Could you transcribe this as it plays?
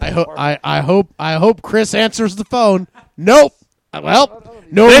I hope Chris answers the phone. Nope. Well,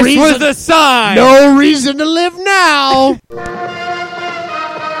 no This reason. was the sign. No reason to live now.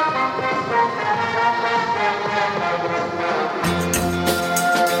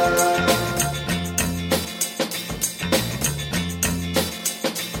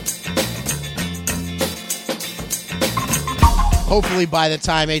 Hopefully, by the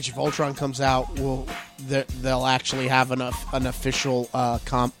time Age of Ultron comes out, they'll actually have an official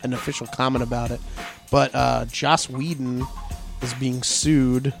comment about it. But Joss Whedon is being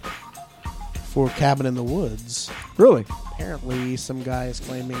sued for Cabin in the Woods. Really? Apparently, some guy is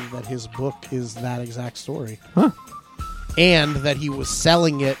claiming that his book is that exact story. Huh. And that he was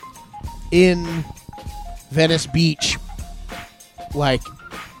selling it in Venice Beach,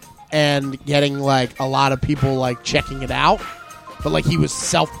 and getting, a lot of people, checking it out. But, he was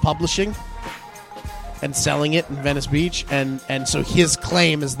self-publishing and selling it in Venice Beach. And so his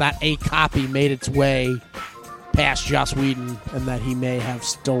claim is that a copy made its way past Joss Whedon and that he may have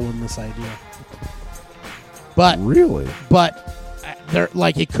stolen this idea. But really? But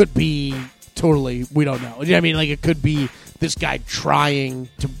it could be totally, we don't know. I mean, it could be this guy trying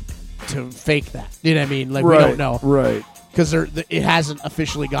to fake that. You know what I mean? We don't know. Right. Because it hasn't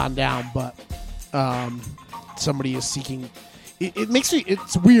officially gone down, but somebody is seeking. It makes me.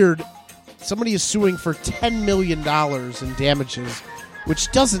 It's weird. Somebody is suing for $10 million in damages,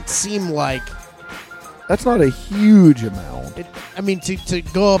 which doesn't seem like. That's not a huge amount. To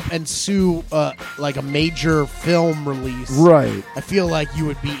go up and sue a major film release, right? I feel like you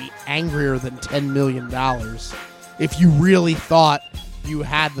would be angrier than $10 million if you really thought you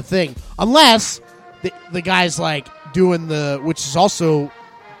had the thing. Unless the guy's doing which is also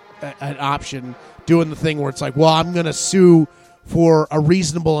an option, doing the thing where it's I'm going to sue for a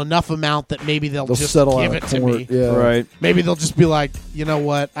reasonable enough amount that maybe they'll just settle give out it to court. me. Yeah. Right. Maybe they'll just be like, you know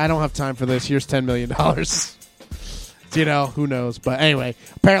what? I don't have time for this. Here's $10 million. Who knows? But anyway,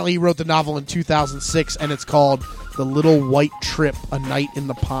 apparently he wrote the novel in 2006, and it's called The Little White Trip, A Night in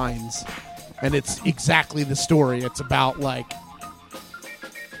the Pines. And it's exactly the story. It's about like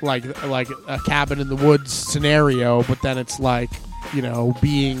a cabin in the woods scenario, but then it's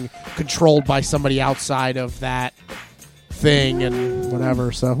being controlled by somebody outside of that thing and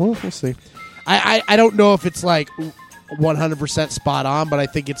whatever. So we'll see. I don't know if it's 100% spot on, but I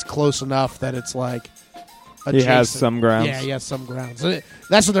think it's close enough that it's he has some grounds. Yeah, he has some grounds.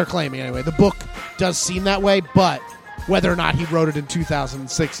 That's what they're claiming anyway. The book does seem that way, but whether or not he wrote it in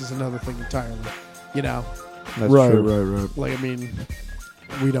 2006 is another thing entirely. That's right, true. right.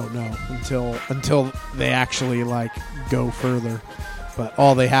 We don't know until they actually go further. But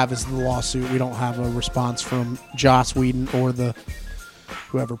all they have is the lawsuit. We don't have a response from Joss Whedon or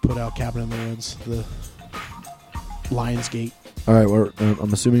whoever put out Cabin in the Woods, the Lionsgate. All right,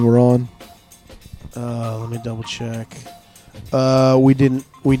 I'm assuming we're on. Let me double check. We didn't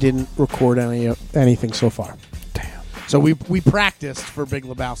record anything so far. Damn. So we practiced for Big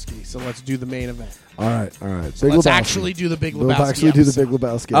Lebowski. So let's do the main event. All right. So let's actually do the Big Lebowski. We'll actually do the Big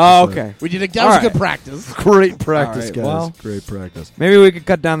Lebowski. Oh, episode. okay. We did that was a good practice. Great practice, right, guys. well, Great practice. Maybe we could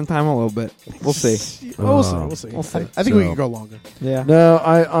cut down the time a little bit. We'll see. We'll see. We'll see. I think we can go longer. Yeah. No,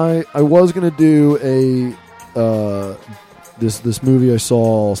 I was gonna do this movie I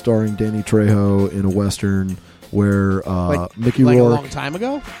saw starring Danny Trejo in a western where Mickey Rourke. A long time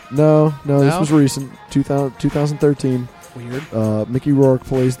ago? No, this was recent, 2013. Weird. Mickey Rourke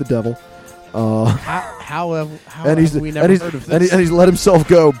plays the devil. How and he's have we never heard of this? And he's let himself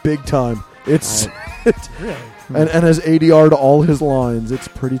go big time. It's really and has ADR to all his lines. It's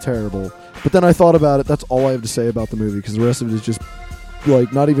pretty terrible. But then I thought about it. That's all I have to say about the movie because the rest of it is just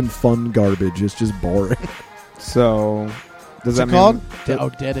not even fun garbage. It's just boring. So, does that called? mean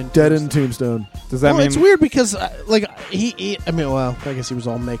Dead in Tombstone? Does that mean it's weird because he? I mean, well, I guess he was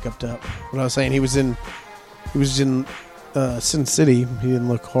all make-upped up. What I was saying, he was in Sin City. He didn't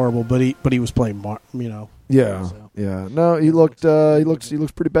look horrible, but he was playing Yeah, so. yeah. No, he looks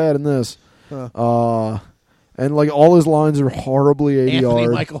pretty bad in this. Huh. And all his lines are horribly ADR. Anthony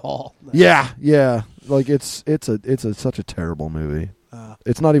Michael Hall. Yeah. It's such a terrible movie.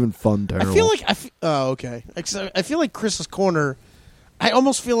 It's not even fun. Terrible. I feel like okay. I feel like Chris's Corner. I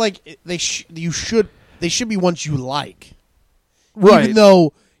almost feel like they should be ones you like, right? Even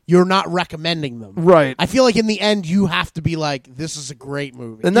though you're not recommending them, right? I feel like in the end you have to be like, this is a great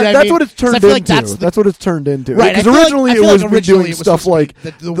movie, and that's what it's turned into. That's what it's turned into, right? Because originally it was doing stuff like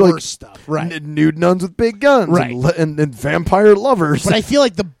the worst stuff, right? Nude nuns with big guns, right? And vampire lovers. But I feel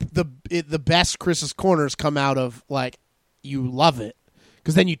like the best Chris's Corners come out of you love it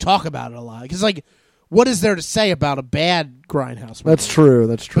because then you talk about it a lot. Because what is there to say about a bad Grindhouse movie? That's true.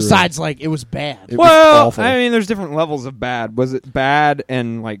 That's true. Besides, like, it was bad. It was Well, awful. I mean, there's different levels of bad. Was it bad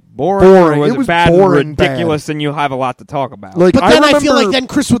and like boring? Boring. Or was It it, was bad boring and ridiculous and you have a lot to talk about? Like, but then I feel remember- like then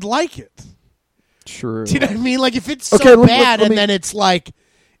Chris would like it. True. Do you know what I mean? Like, if it's so Okay, let bad me- and then it's like,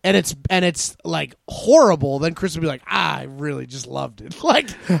 and it's like horrible, then Chris would be like, I really just loved it. Like,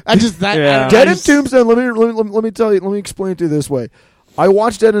 I just that. Yeah. Dead in Tombstone. Let me tell you. Let me explain to you this way. I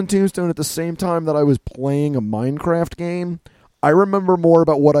watched Dead in Tombstone at the same time that I was playing a Minecraft game. I remember more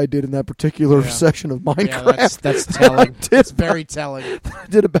about what I did in that particular session of Minecraft. Yeah, that's than I telling. did It's very telling. I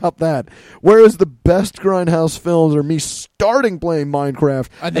did about that. Whereas the best Grindhouse films are me starting playing Minecraft,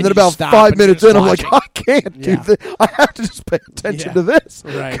 and then then you about stop 5 and minutes just in, I'm watch like, I can't do Yeah. this. I have to just pay attention Yeah. to this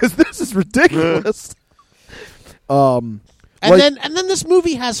Right. because this is ridiculous. And Like- then this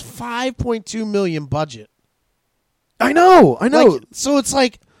movie has $5.2 million budget. I know. Like, so it's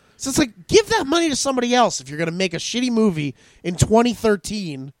like give that money to somebody else if you're going to make a shitty movie in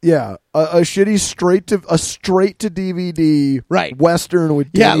 2013. Yeah, a shitty straight to DVD Right. Western with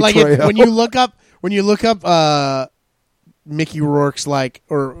Yeah, Danny like Trejo. when you look up Mickey Rourke's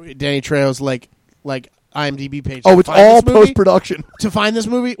or Danny Trejo's like IMDb page. Oh, to it's find all this movie- post production. to find this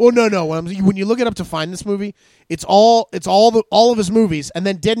movie. Well, no. When you look it up to find this movie, it's all of his movies, and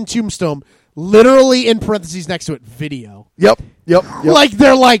then Dead in Tombstone, literally in parentheses next to it, video. Yep. Like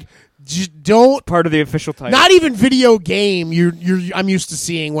they're like, don't. Part of the official title. Not even video game. I'm used to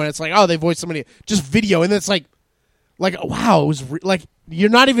seeing when it's like, oh, they voiced somebody. Just video, and it's like wow, it was like you're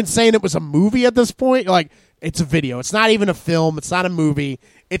not even saying it was a movie at this point. You're like, it's a video. It's not even a film. It's not a movie.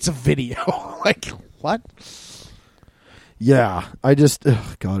 It's a video. Like what? Yeah, I just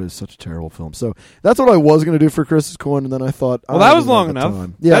God, it's such a terrible film. So that's what I was going to do for Chris's Corner, and then I thought, Well, I that don't was even long have enough.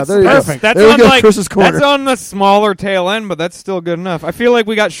 time. Yeah, That's there you perfect. go. That's there we on go, like Chris's Corner. that's on the smaller tail end, but that's still good enough. I feel like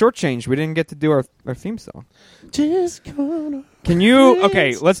we got shortchanged. We didn't get to do our theme song. Just gonna Can you?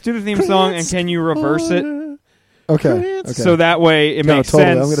 Okay, let's do the theme song, and can you reverse it Okay. so that way it No, makes totally.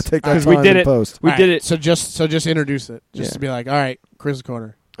 sense? I'm gonna take that because we time did in it. post. We All did right, it. So just introduce it, just Yeah. to be like, all right, Chris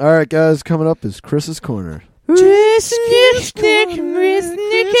Corner. All right, guys, coming up is Chris's Corner. Wait,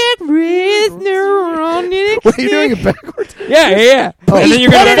 Wait, you're doing it backwards? Yeah. Oh. And then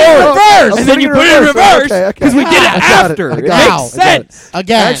you're Put gonna it in reverse! and then you put it in reverse Okay. because we did it I got after. I It got makes I got sense.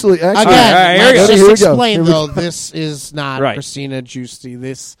 Again, Actually, again. All right, here we let's go. just Here we go. explain Here we though. This is not Right. Christina Giusti.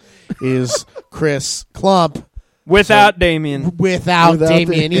 This is Chris Klump Without Damien. without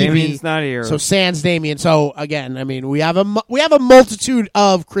Damien Eby. Damien's not here. So sans Damien. So again, I mean, we have a multitude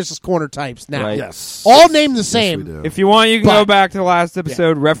of Chris's Corner types now. Right. Yes. All named the Yes, we same. do. if you want, you can But- go back to the last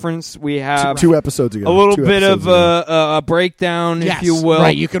episode reference. We have Two episodes ago. a little Two bit episodes of ago. a breakdown, Yes, if you will.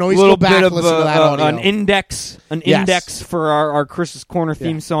 right. You can always a little go back bit and of listen to that audio. an index, Yes. index for our Chris's Corner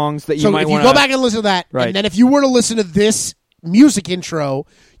theme songs that you So might if you want go back and listen to that, Right. and then if you were to listen to this music intro,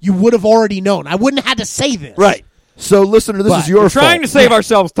 you would have already known. I wouldn't have had to say this. Right. So, listener, this But is your We're trying fault. to save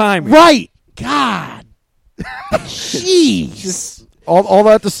ourselves time. Right. God. Jeez. All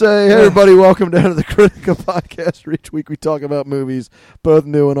that to say, hey, everybody, welcome down to the Critica Podcast, where each week we talk about movies, both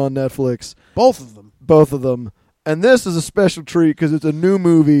new and on Netflix, Both of them. both of them. And this is a special treat because it's a new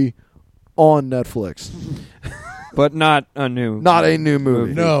movie on Netflix. But not a new. Not a new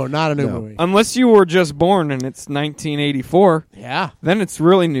movie. No, not a new No. movie. Unless you were just born and it's 1984, Yeah. then it's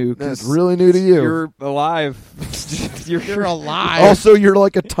really new. 'cause That's really new to you. You're alive. You're alive. Also, you're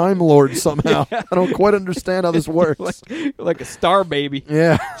like a Time Lord somehow. I don't quite understand how this works. like a star baby.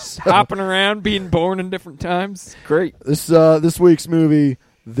 Yeah. Hopping around, being born in different times. Great. This week's movie,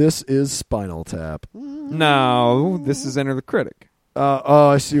 this is Spinal Tap. No, this is Enter the Critic.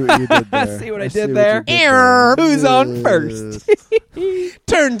 I see what you did there. See what I see did you there? Error. Who's on first?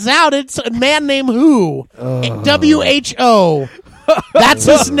 Turns out it's a man named Who. WHO. That's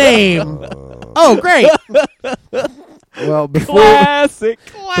his name. Oh, great. Well, Classic.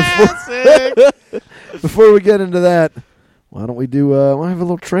 Classic. before we get into that, why don't we have a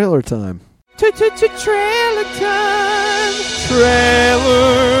little trailer time? Trailer time.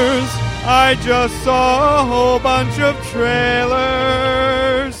 Trailers. I just saw a whole bunch of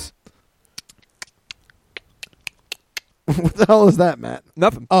trailers. What the hell is that, Matt?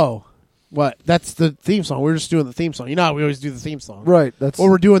 Nothing. Oh, what? That's the theme song. We're just doing the theme song. You know how we always do the theme song. Right. That's Well,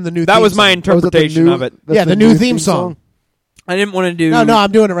 we're doing the new That theme was my song. interpretation of it. that's Yeah, the new theme song. I didn't want to do. No,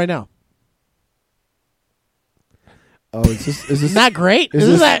 I'm doing it right now. Oh, is this Isn't that great? Is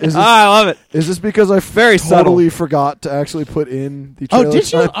Isn't this- that? is I love it. is this because I Very totally forgot to actually put in the trailer Oh, did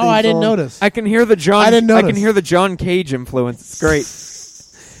you? time Oh, I theme didn't song? notice. I can hear the John. I didn't I notice. can hear the John Cage influence. It's great.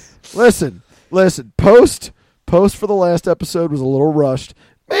 Listen. Post for the last episode was a little rushed.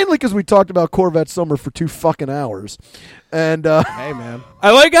 Mainly because we talked about Corvette Summer for 2 fucking hours. And Hey, man.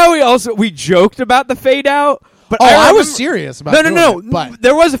 I like how we joked about the fade out. But Oh, I remember- was serious about No. doing it, but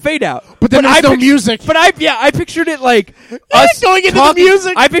There was a fade out. But then there's no pic- music. But I pictured it like us going into the talking-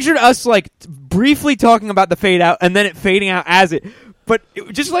 music. I pictured us like briefly talking about the fade out and then it fading out as it. But it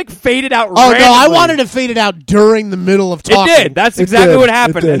just like faded out. oh no, I randomly. wanted to fade it out during the middle of It talking. did. That's exactly did. what It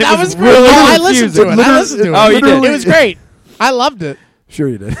happened. did. And it That was great. really Oh, I listened to confusing. it. I listened to it. Oh, you did. It was great. I loved it. sure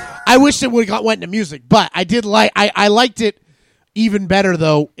you did. I wish it would have went into music, but I did like. I liked it even better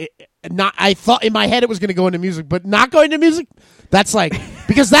though. I thought in my head it was going to go into music, but not going to music. That's like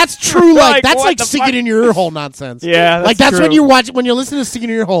because that's true. Like Like, that's what like the singing fuck? in your ear hole nonsense. Yeah, like that's that's when true. when you're listening to singing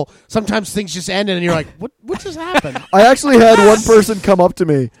in your ear hole. Sometimes things just end and you're like, what just happened? I actually had one person come up to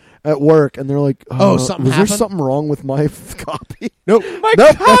me at work, and they're like, Oh, something was happened? there something wrong with my copy?" Nope. My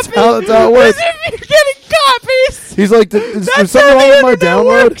Nope, copy. that's how it works. As if you're getting copies. He's like, "Is there That's something how wrong the with my internet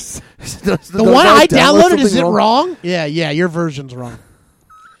download?" works. The one I downloaded, is it wrong? Yeah, your version's wrong.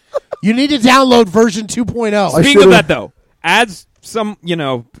 You need to download version 2.0. I Speaking should've- of that, though, as some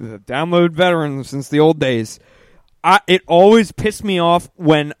download veteran since the old days, it always pissed me off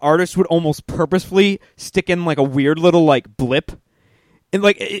when artists would almost purposefully stick in like a weird little like blip, and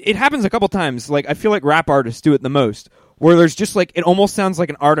like it happens a couple times. Like I feel like rap artists do it the most, where there's just like it almost sounds like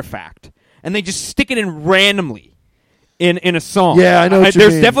an artifact, and they just stick it in randomly in a song. Yeah, I know what you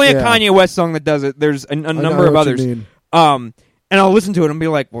There's mean. definitely a Yeah. Kanye West song that does it. There's a know number of what you others. mean. And I'll listen to it and be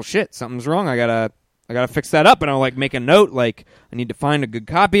like, well, shit, something's wrong. I gotta fix that up. And I'll like make a note, like I need to find a good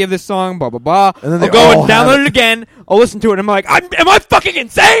copy of this song, blah blah blah. And then I'll they go all and have download it. it again. I'll listen to it. And I'm like, am I fucking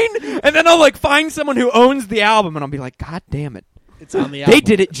insane? And then I'll like find someone who owns the album, and I'll be like, God damn it, It's on the album. they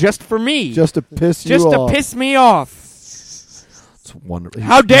did it just for me, just to piss you just to off. piss me off. It's wonderful.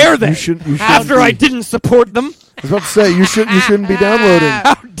 How dare they? You shouldn't After be- I didn't support them, I was about to say you shouldn't be downloading.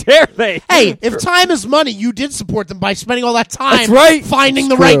 how dare they? Hey, if time is money, you did support them by spending all that time That's right. finding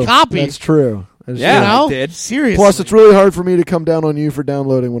It's the right true. copy. That's true. That's Yeah. You know? I did. Seriously. Plus, it's really hard for me to come down on you for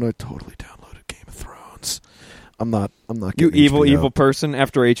downloading when I totally downloaded Game of Thrones. I'm not. You getting evil, HBO. evil person.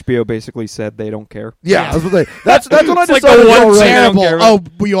 After HBO basically said they don't care. Yeah, that's what they. That's what I It's like decided the one already. terrible. care. Oh,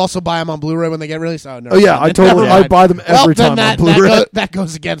 will you also buy them on Blu-ray when they get released? Oh no. Oh yeah, I Never totally. I mind. buy them every Well, time then on Blu-ray. that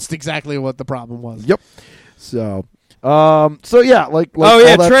goes against exactly what the problem was. Yep. So yeah, like Oh,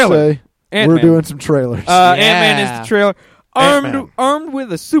 yeah, all that to trailer. say, Ant-Man. we're doing some trailers. Ant-Man is the trailer. Ant-Man. Armed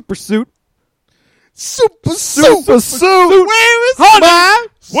with a super suit. Super Super suit. Where is my?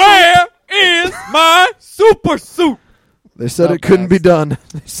 Where is my super suit? They said The it couldn't be best. done.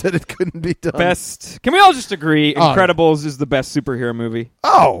 They said it couldn't be done. Best. Can we all just agree Oh. Incredibles is the best superhero movie?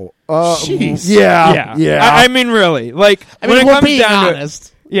 Oh, Jeez. yeah. I mean, really. Like, I when mean, it we're comes being down to it.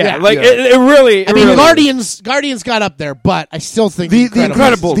 honest. Yeah, Yeah. like, Yeah. It really... I mean, really Guardians got up there, but I still think The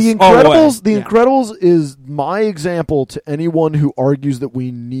Incredibles. The all the way. Incredibles. The Yeah. Incredibles is my example to anyone who argues that we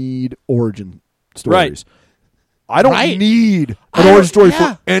need origin stories. Right. I don't Right. need I an don't- origin story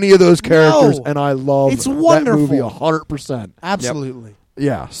yeah. for any of those characters, No. and I love It's that wonderful. movie 100%. Absolutely.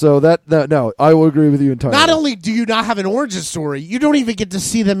 Yeah, so that no, I will agree with you entirely. Not only do you not have an origin story, you don't even get to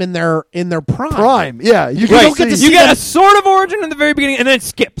see them in their prime. Prime, yeah, you don't can get to see- see You get them- a sort of origin in the very beginning, and then it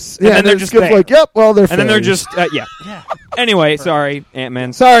skips. yeah, and then they're it just skips there. like, yep, well, they're And then they're fairies. just... yeah. Anyway, sorry,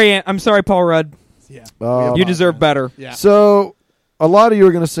 Ant-Man. Sorry, I'm sorry, Paul Rudd. Yeah. You deserve better. Yeah. So a lot of you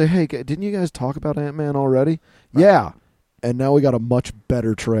are going to say, "Hey, didn't you guys talk about Ant-Man already?" Yeah, and now we got a much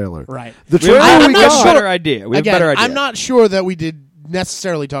better trailer. Right. The We have, trailer I'm we not a got. sure- better idea. We have Again, a better idea. I'm not sure that we did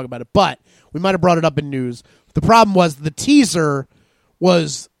necessarily talk about it, but we might have brought it up in news. The problem was the teaser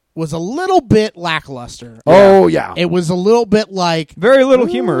was a little bit lackluster. Oh yeah, It was a little bit like Very little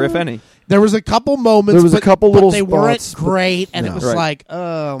humor, if any. there was a couple moments. There was a but- couple but little they weren't spots, but- great, and No. it was Right. like,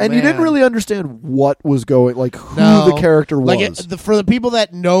 oh, and you man. didn't really understand what was going, like who No. the character was. Like for the people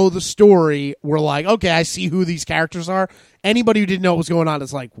that know the story, were like, okay, I see who these characters are. Anybody who didn't know what was going on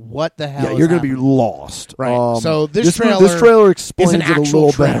is like, what the hell? yeah, is you're going to be happening? lost. Right. So this trailer trailer explains is an it a actual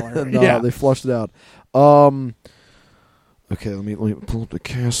little trailer. better. And, Yeah. they flushed it out. Okay, let me pull up the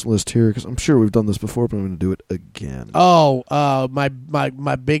cast list here because I'm sure we've done this before, but I'm going to do it again. Oh, my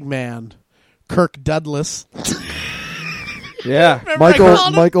big man, Kirk Douglas. Yeah.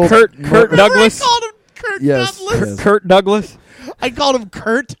 Michael, Kurt Remember Douglas. I called him Kurt Yes. Douglas. Yes. Kurt Douglas. I called him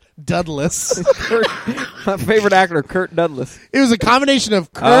Kurt Douglas. My favorite actor, Kurt Douglas. It was a combination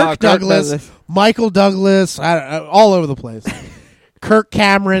of Kirk Kirk Douglas, Douglas. Michael Douglas, all over the place. Kirk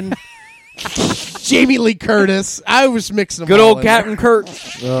Cameron, Jamie Lee Curtis. I was mixing them Good all old in Captain Kurt.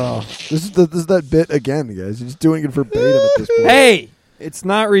 Oh, this is that bit again, guys. You're just doing it verbatim at this point. Hey, it's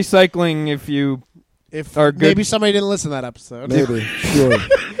not recycling if you If Are good. maybe somebody didn't listen to that episode. Maybe. Sure.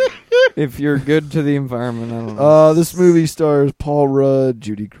 If you're good to the environment, I don't know. This movie stars Paul Rudd,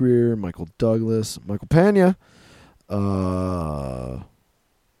 Judy Greer, Michael Douglas, Michael Pena. I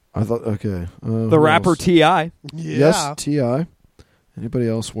thought, okay. The rapper T.I. Yeah. Yes, T.I. Anybody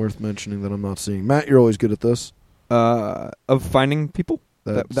else worth mentioning that I'm not seeing? Matt, you're always good at this. Of finding people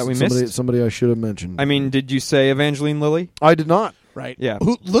that we missed. Somebody I should have mentioned. I mean, did you say Evangeline Lilly? I did not. Right. Yeah.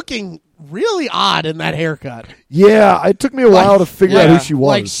 Looking really odd in that haircut. Yeah, it took me a while to figure out yeah. who she was.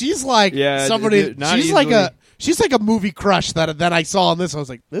 Like she's like somebody. not She's easily. like a movie crush that I saw on this. I was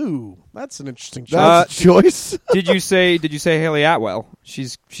like, ooh, that's an interesting choice. That's a choice. Did you say Haley Atwell?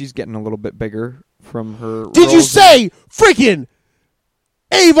 She's getting a little bit bigger from her. Did you roles say freaking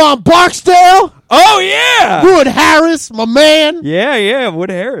Avon Barksdale? Oh yeah, Wood Harris, my man. yeah. Wood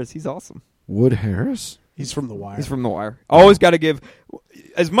Harris, he's awesome. Wood Harris? He's from The Wire. He's from The Wire. Always got to give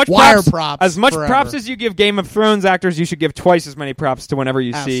as much Wire props as much forever. props as you give Game of Thrones actors. You should give twice as many props to whenever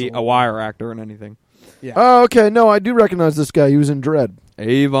you see Absolutely. a Wire actor in anything. Yeah. Oh, okay. No, I do recognize this guy. He was in Dredd.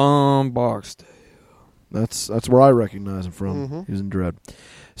 Avon Barksdale. That's where I recognize him from. Mm-hmm. He was in Dredd.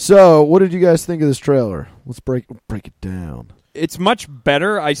 So, what did you guys think of this trailer? Let's break it down. It's much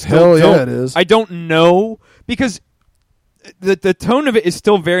better. I still Hell yeah, don't, it is. I don't know because the tone of it is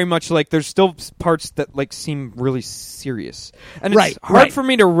still very much like there's still parts that like seem really serious, and it's hard for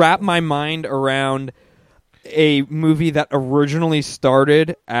me to wrap my mind around a movie that originally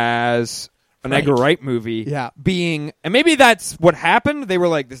started as an Edgar Wright movie, being, and maybe that's what happened. They were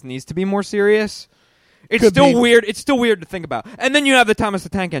like, this needs to be more serious. It's Could still be. weird. It's still weird to think about. And then you have the Thomas the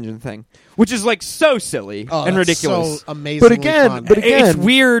Tank Engine thing, which is like so silly and that's ridiculous. so amazing. But again, It's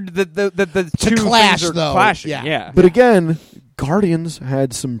weird that the two clash, things are though. clashing. Yeah. But again, Guardians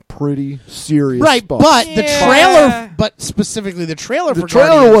had some pretty serious right, spots. but the Yeah. trailer, but specifically the trailer the for trailer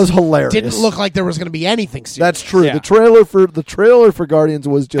Guardians was hilarious. didn't look like there was going to be anything serious. That's true. Yeah. The trailer for Guardians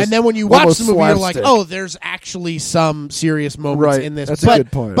was just. And then when you watch almost the movie, you're like, slapstick. oh, there's actually some serious moments Right, in this. that's a but,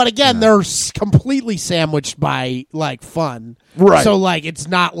 good point. But again, Yeah. they're completely sandwiched by like fun. Right. So like, it's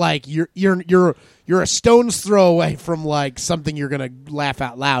not like you're a stone's throw away from like something you're gonna laugh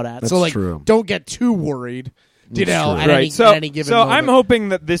out loud at. That's so like, true. don't get too worried. You know, true. at Right. any given so moment. I'm hoping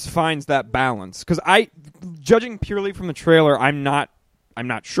that this finds that balance because judging purely from the trailer, I'm not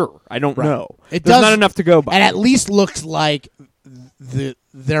sure. I don't know. It There's does- not enough to go by. and at least looks like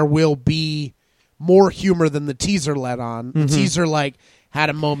there will be more humor than the teaser let on. The teaser like had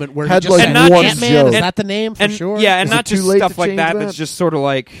a moment where Had, he just like, said one Ant-Man. joke. Is that the name for and sure? yeah, and Is it not too just late stuff to like change that. that? That's just sort of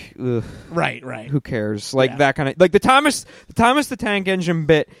like, ugh, right. who cares? Like Yeah. that kind of like the Thomas the Tank Engine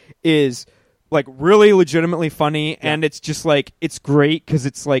bit is like really legitimately funny, and it's just like it's great because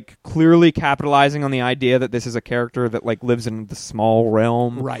it's like clearly capitalizing on the idea that this is a character that like lives in the small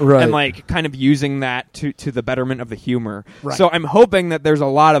realm, Right. and like kind of using that to the betterment of the humor. Right. So I'm hoping that there's a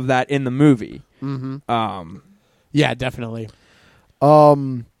lot of that in the movie. Mm-hmm. Yeah, definitely.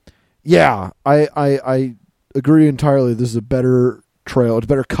 Yeah, I agree entirely. This is a better trailer. It's a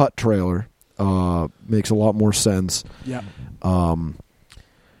better cut trailer. Makes a lot more sense. Yeah.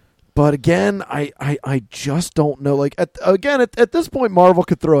 But again, I just don't know. Like at this point, Marvel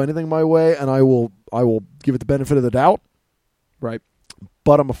could throw anything my way, and I will give it the benefit of the doubt. Right.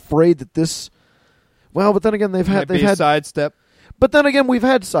 But I'm afraid that this. Well, but then again, they've had sidestep. But then again, we've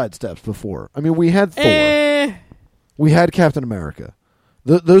had sidesteps before. I mean, we had Thor. We had Captain America.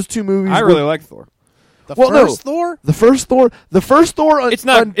 Those two movies. I really like Thor. The Well, no. first Thor? The first Thor. It's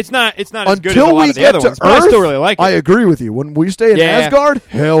not as good as a until lot we of the get other to ones, but I Earth. still really like it. I agree with you. When we stay in Yeah. Asgard,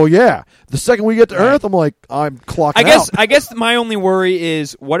 hell yeah. The second we get to Earth, I'm like, I'm clocking out. I guess my only worry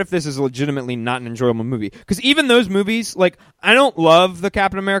is what if this is legitimately not an enjoyable movie? Because even those movies, like I don't love the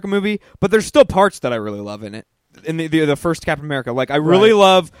Captain America movie, but there's still parts that I really love in it. In the first Captain America, like I really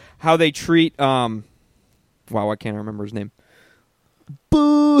love how they treat. Wow, I can't remember his name.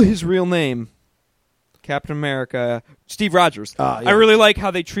 Boo, his real name. Captain America, Steve Rogers. Yeah. I really like how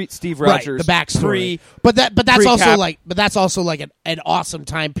they treat Steve Rogers. Right, the backstory. But that's also like an awesome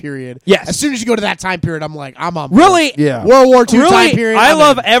time period. Yes. As soon as you go to that time period, I'm like, I'm on Really? board. Yeah. World War II Really, time period. I I'm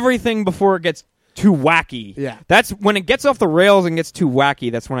love in. everything before it gets too wacky. Yeah. That's when it gets off the rails and gets too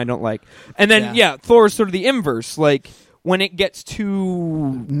wacky. That's when I don't like. And then Thor is sort of the inverse. Like when it gets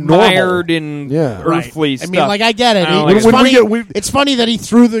too mired in earthly stuff. I mean, like I get it. I don't like It's it. funny. It's funny that he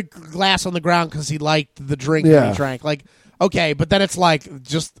threw the glass on the ground because he liked the drink that he drank. Like, okay, but then it's like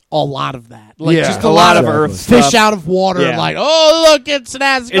just a lot of that. Like just a lot of Earth fish stuff. out of water. Yeah. Like, oh look, it's an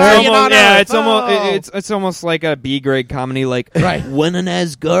Asgardian It's almost, on yeah, Earth. it's almost it's almost like a B grade comedy. Like Right. when an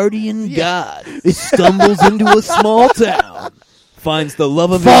Asgardian god stumbles into a small town, finds the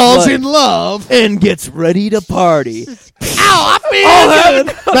love of falls his in life love. and gets ready to party. Ow, I feel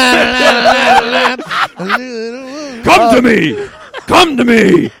good. Come to me! Come to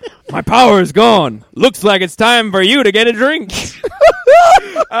me! My power is gone. Looks like it's time for you to get a drink.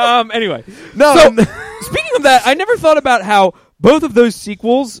 Anyway. No. So, speaking of that, I never thought about how both of those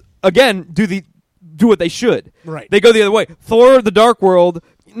sequels, again, do what they should. Right. They go the other way. Thor: The Dark World,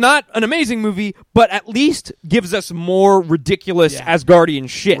 not an amazing movie, but at least gives us more ridiculous Asgardian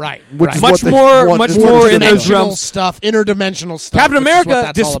shit. Right. Which is Much what they more want- much is what more they in should those do. realms. Interdimensional stuff. Captain which is what America,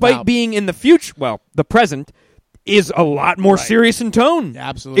 that's all despite about. being in the future, the present, is a lot more Right. serious in tone.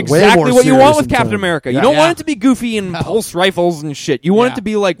 Absolutely. Way Exactly more what you want serious with in Captain tone. America. Yeah. You don't Yeah. want it to be goofy and No. pulse rifles and shit. You want Yeah. it to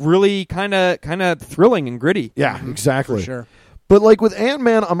be like really kind of thrilling and gritty. Yeah, exactly. For sure. But like with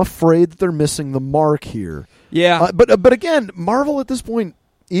Ant-Man, I'm afraid that they're missing the mark here. Yeah. But again, Marvel at this point,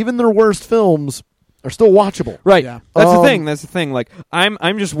 even their worst films are still watchable. Right. Yeah. That's the thing. That's the thing. Like, I'm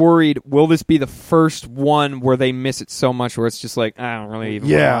just worried. Will this be the first one where they miss it so much, where it's just like, I don't really even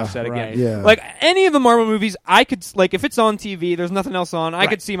want Yeah. to watch that Right. again. Yeah. Like any of the Marvel movies, I could like if it's on TV, there's nothing else on. I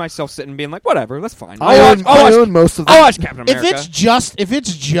could see myself sitting, being like, whatever, that's fine. I own most of them. I'll watch Captain America. If it's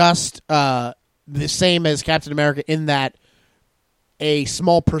just the same as Captain America in that a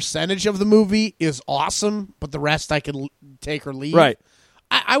small percentage of the movie is awesome, but the rest I can take or leave. Right.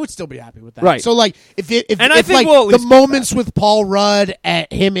 I would still be happy with that. Right. So like if And I think like we'll at the least moments with Paul Rudd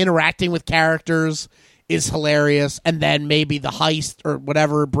at him interacting with characters is hilarious, and then maybe the heist or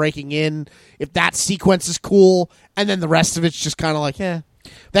whatever breaking in, if that sequence is cool, and then the rest of it's just kind of like, then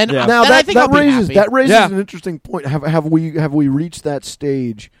Yeah. Now then I that think I'll be raises happy. Yeah. an interesting point. Have we reached that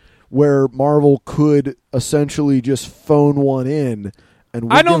stage where Marvel could essentially just phone one in? And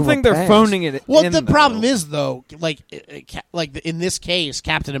we'll I give don't them think a they're pass? phoning it. Well, in, the though. problem is though, like in this case,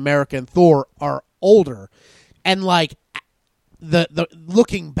 Captain America and Thor are older, and like the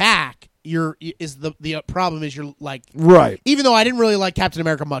looking back, the problem is you're like Right. Even though I didn't really like Captain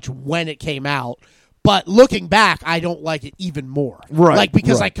America much when it came out, but looking back, I don't like it even more. Right, Like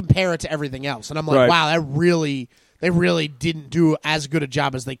because right. I compare it to everything else, and I'm like, Right. wow, they really didn't do as good a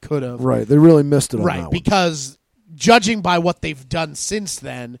job as they could have. Right. They really missed it on that Right, one. because judging by what they've done since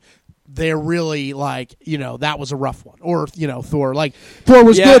then, they're really like, that was a rough one. Or, Thor. Like, Thor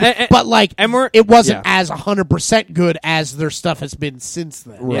was Yeah, good, but like, and it wasn't yeah. as 100% good as their stuff has been since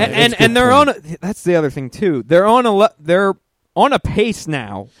then. Right. And they're on. That's the other thing too. They're on a pace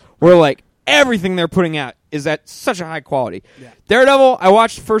now where like everything they're putting out is at such a high quality. Yeah. Daredevil, I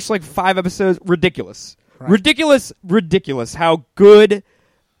watched the first like 5 episodes. Ridiculous, Right. ridiculous. How good.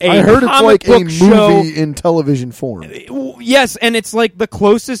 I heard it's comic like a book show. movie in television form. Yes, and it's like the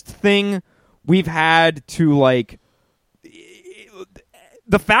closest thing we've had to like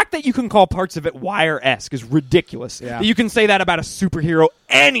the fact that you can call parts of it Wire-esque is ridiculous. Yeah. That you can say that about a superhero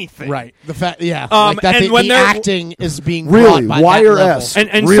anything. Right. The fact, like that and the when they're- acting is being Really? brought by Wire-esque? that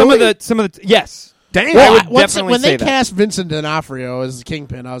level. And Really? some of the yes. Damn. Well, I would once- definitely when say they that. cast Vincent D'Onofrio as the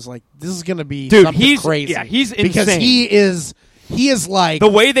Kingpin, I was like, "This is going to be Dude, something he's- crazy." yeah, he's because insane. he is like The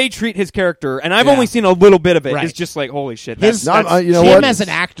way they treat his character, and I've Yeah. only seen a little bit of it, Right. is just like holy shit. his That's you know him what? as an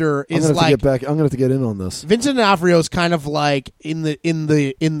actor I'm is gonna have like to get back. I'm gonna have to get in on this. Vincent D'Onofrio is kind of like in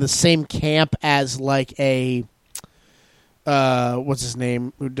the same camp as like a what's his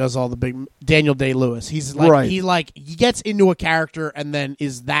name who does all the big Daniel Day-Lewis. He's like Right. he gets into a character and then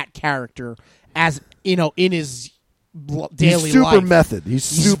is that character as in his daily He's super life. method. He's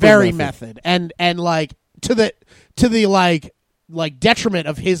super very method and like to the like detriment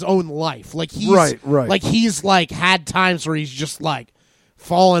of his own life. Like he's Right. like he's like had times where he's just like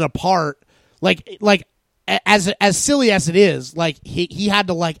fallen apart. Like as silly as it is, like he had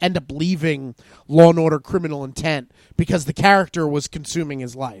to like end up leaving Law and Order: Criminal Intent because the character was consuming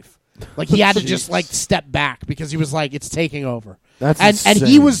his life. Like he had to just like step back because he was like it's taking over. That's and he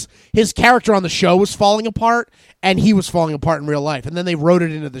insane. was his character on the show was falling apart and he was falling apart in real life, and then they wrote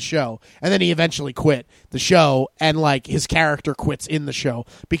it into the show, and then he eventually quit the show, and like his character quits in the show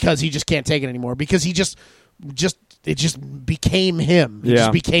because he just can't take it anymore because he it just became him. It Yeah.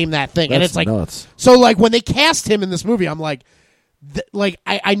 just became that thing. And That's it's like nuts. so like when they cast him in this movie, I'm like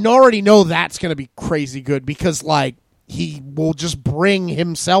I already know that's going to be crazy good because like he will just bring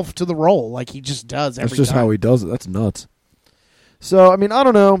himself to the role like he just does every That's just time. how he does it. That's nuts. So I mean, I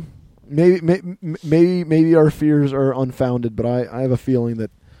don't know. Maybe our fears are unfounded, but I have a feeling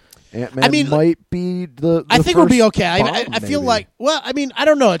that Ant-Man might be the I think we'll be okay. I bomb, feel maybe. like, well, I mean, I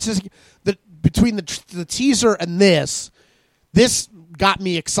don't know. It's just between the teaser and this got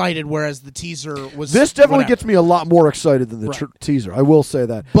me excited, whereas the teaser was This definitely whatever. gets me a lot more excited than the Right. teaser. I will say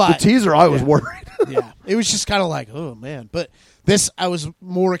that. But- the teaser, I was yeah. worried. Yeah, it was just kind of like, oh man. But this I was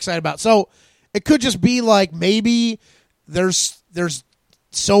more excited about. So it could just be like maybe there's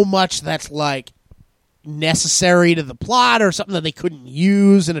so much that's like necessary to the plot or something that they couldn't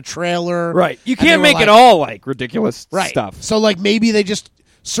use in a trailer. Right. You And they can't were make like- it all like ridiculous right. stuff. So like maybe they just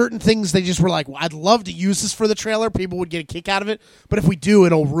certain things they just were like, well, I'd love to use this for the trailer. People would get a kick out of it. But if we do,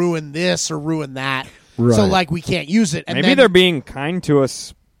 it'll ruin this or ruin that. Right. So like we can't use it. And Maybe then, they're being kind to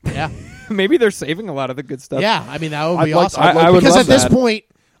us. yeah. Maybe they're saving a lot of the good stuff. Yeah, I mean that would be I'd like- awesome. I'd like I would because love at this that. point,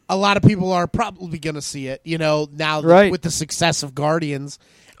 a lot of people are probably going to see it. Now Right. with the success of Guardians,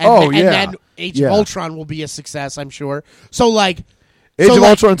 and, Oh, and yeah. then Age Yeah. of Ultron will be a success, I'm sure. So like, Age so of like,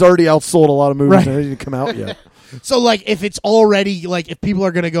 Ultron's already outsold a lot of movies Right. that didn't come out yet. So like, if it's already like, if people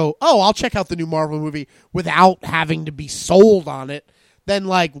are going to go, oh, I'll check out the new Marvel movie without having to be sold on it, then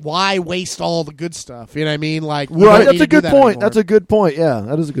like, why waste all the good stuff? You know what I mean? Like, we Right, don't that's need a to do good that point. anymore. That's a good point. Yeah,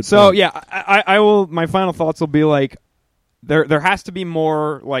 that is a good So point. yeah, I will. My final thoughts will be like, there has to be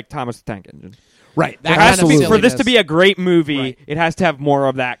more like Thomas the Tank Engine. right. That There has to kind be, of for this to silliness. be a great movie. Right. It has to have more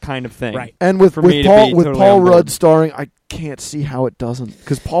of that kind of thing. Right. And with for me to Paul be with totally Paul on board. Rudd starring, I can't see how it doesn't,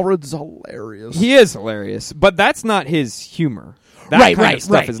 because Paul Rudd's hilarious. He is hilarious, but that's not his humor. That Right, kind right, of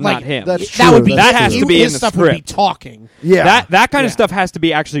stuff right. is Like, not him. That's that would true, be that's That has true. to be his in the stuff would be script. talking. Yeah, that kind of Yeah. stuff has to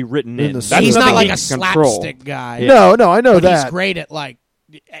be actually written in. the That's script. He's not nothing like he a can control. slapstick guy. Yeah. no, I know but that. he's great at like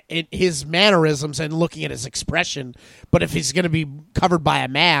his mannerisms and looking at his expression. But if he's going to be covered by a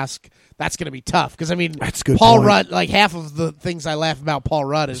mask, that's going to be tough. Because I mean, That's a good Paul point. Rudd. Like half of the things I laugh about Paul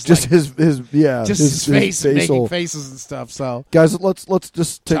Rudd is Just like, his his face making facial. faces and stuff. So Guys, let's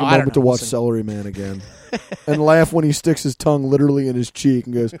just take No, a I don't moment to know. watch Listen. Celery Man again, and laugh when he sticks his tongue literally in his cheek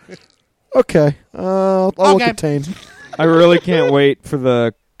and goes, "Okay, I'll look Okay. at Tane." I really can't wait for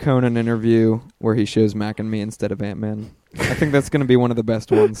the Conan interview where he shows Mac and me instead of Ant-Man. I think that's going to be one of the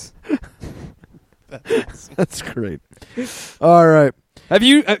best ones. That's great. All right, Have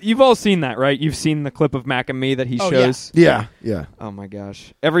you? You've all seen that, right? You've seen the clip of Mac and me that he Oh, shows. yeah. Oh my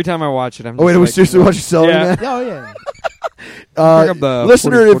gosh! Every time I watch it, I'm. Oh wait, just are we like, seriously watching Celery Yeah. Man? oh yeah, Uh, Bring up the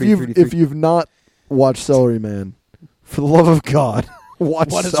listener, 40, if 33. you've not watched Celery Man, for the love of God,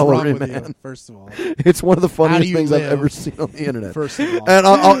 watch what is wrong Celery with Man. you? First of all, It's one of the do funniest you things I've live? ever seen on the internet. first of all,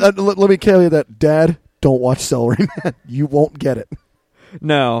 And let me tell you that, Dad, don't watch Celery Man. You won't get it.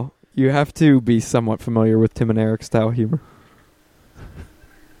 No, you have to be somewhat familiar with Tim and Eric style humor.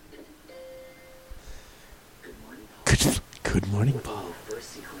 good morning, Paul.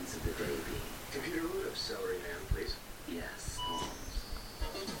 First sequence of the day be computer root of Celery Man, please. Yes, Holmes.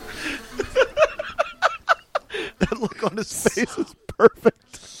 That look on his face is perfect.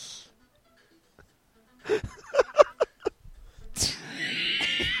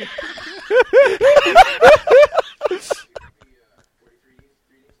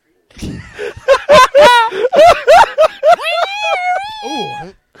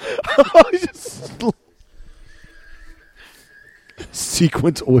 Ooh, Oh, he just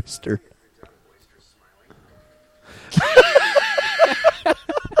sequence oyster.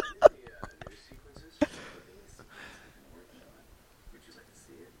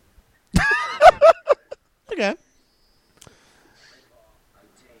 okay.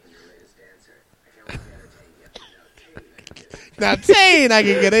 Now Tane, I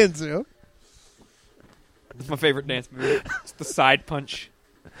can get into. It's my favorite dance move. It's the side punch,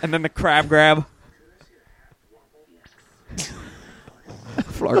 and then the crab grab.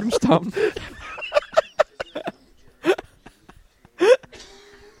 Flargenstomp.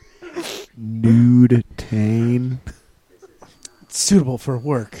 Nude Tane. It's suitable for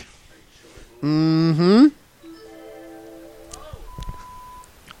work. Mm-hmm.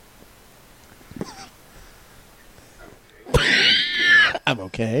 I'm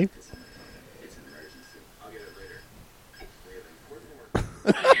okay.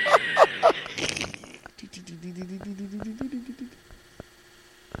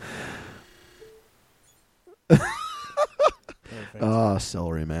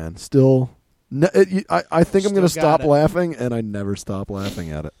 Celery Man. Still, I think I'm going to Still got stop it. laughing, and I never stop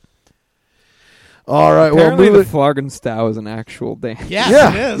laughing at it. All right, Apparently, well, the Flargenstow is an actual dance. Yes, yeah,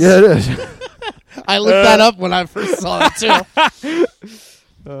 it is. yeah, it is. I looked that up when I first saw it too.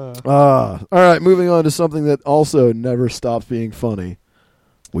 All right, moving on to something that also never stops being funny.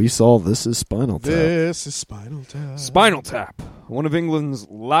 We saw This Is Spinal Tap. This is Spinal Tap. Spinal Tap, one of England's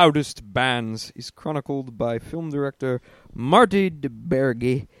loudest bands, is chronicled by film director Marty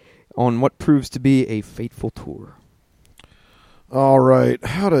DeBerge on what proves to be a fateful tour. All right,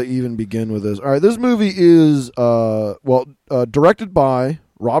 how to even begin with this? All right, this movie is directed by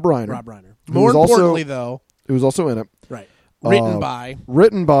Rob Reiner. Rob Reiner. Who More was also- importantly, though, Who was also in it. right?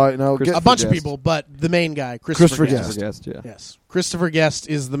 Written by now Christopher a bunch of Guest. people, but the main guy, Christopher Christopher Guest. Guest. Guest, yeah. Yes, Christopher Guest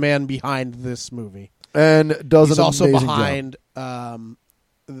is the man behind this movie. and does He's an also amazing behind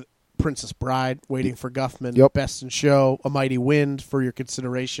Princess Bride, Waiting for Guffman, Yep. Best in Show, A Mighty Wind for your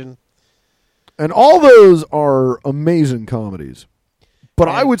consideration. job. And all those are amazing comedies. But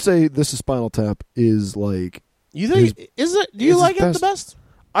I And- would say This Is Spinal Tap is like You think is it? Do you his like it best. the best?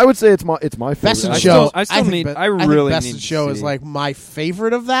 I would say it's my favorite. Best in I Show. still- I still think need- Be- I think really Best need in to Show is see. like my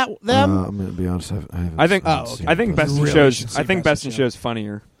favorite of them. I'm gonna be honest. I haven't I think. seen I think it, Best in really Show's. should see I think Best Best in in Show. Show's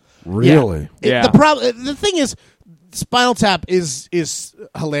funnier. really. Yeah. The thing is, Spinal Tap is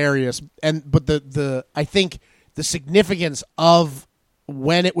hilarious, but the I think the significance of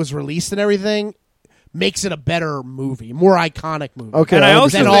when it was released and everything makes it a better movie, more iconic movie. Okay, And I would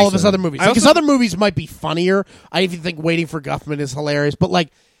also than say all think of his so. other movies. I Because also- other movies might be funnier. I even think Waiting for Guffman is hilarious, but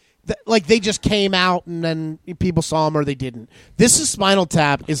like they just came out and then people saw them or they didn't. This is Spinal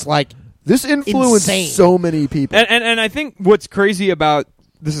Tap is like This influenced Insane. so many people. And I think what's crazy about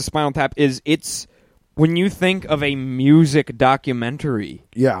This Is Spinal Tap is it's when you think of a music documentary,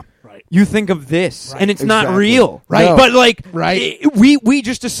 yeah. right. you think of this, Right. and it's not Exactly. real, Right. No. But like, Right. we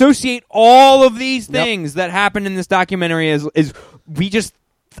just associate all of these Yep. things that happen in this documentary as we just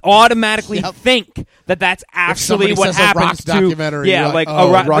automatically Yep. think that that's actually somebody what says a rock happens to documentary, yeah, you're like like, oh,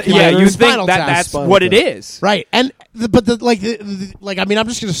 a rock, rock yeah, documentary. you think Spinal that Tap. that's Spinal what Tap. it is, Right, and like I mean, I'm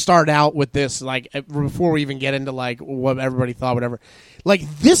just going to start out with this, like before we even get into like what everybody thought, whatever. Like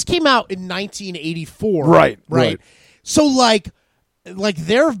this came out in 1984, Right. So like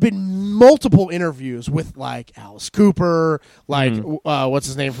there have been multiple interviews with like Alice Cooper, like what's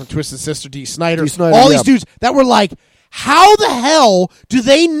his name from Twisted Sister, D. Snyder, Dee Snider, all yeah. these dudes that were like, how the hell do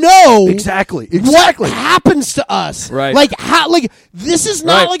they know Exactly. what happens to us? Right. Like how? Like this is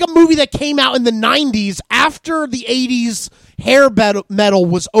not Right. like a movie that came out in the '90s after the '80s hair metal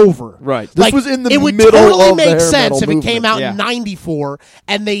was over. Right. This Like, was in the it would middle totally of the make hair sense metal if it came movement. out Yeah. in '94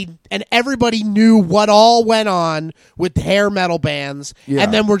 and everybody knew what all went on with hair metal bands, Yeah.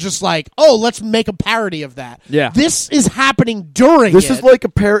 and then we're just like, oh, let's make a parody of that. Yeah. This is happening during. This it. is like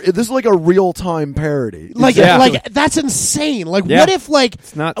this is like a real time parody. Like, Exactly. like that's insane. Like, Yeah. what if, like,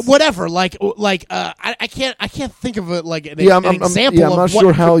 nuts. whatever, I can't think of it like an, Yeah, an I'm example yeah, I'm of not what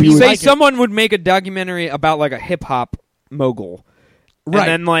sure could how be you would- Say like it. someone would make a documentary about like a hip hop mogul, Right. And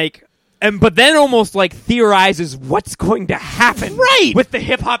then like, but then almost like theorizes what's going to happen, Right. with the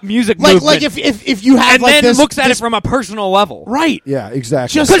hip hop music like movement, if you have and like then this, looks at this- it from a personal level, right. Yeah,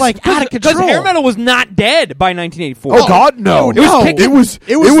 exactly. Just like out of Because control. hair metal was not dead by 1984. oh God, no! Dude, no. It was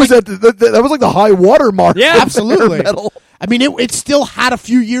It was like- at that was like the high water mark. Yeah, of hair Absolutely. metal. I mean, it still had a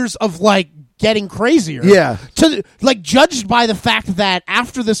few years of like getting crazier. Yeah. To like judged by the fact that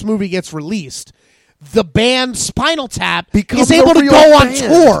after this movie gets released, the band Spinal Tap Becomes is able a to real go on band.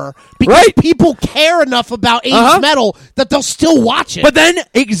 tour because Right. people care enough about 80s Uh-huh. metal that they'll still watch it. But then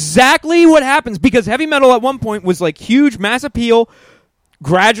exactly what happens, because heavy metal at one point was like huge, mass appeal.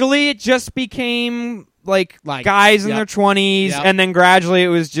 Gradually, it just became like guys in yep. their 20s, Yep. and then gradually it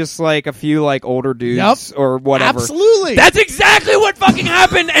was just like a few like older dudes Yep. or whatever. Absolutely. That's exactly what fucking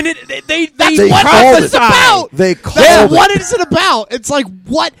happened, and they That's They what called it's it. about. They That's called it. what is it about? It's like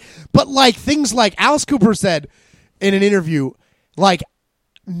what? But like things like Alice Cooper said in an interview, like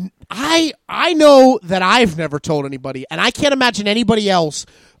I know that I've never told anybody, and I can't imagine anybody else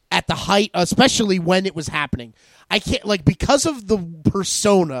at the height, especially when it was happening. I can't like because of the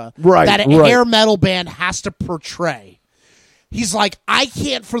persona Right, that a right. hair metal band has to portray. He's like, I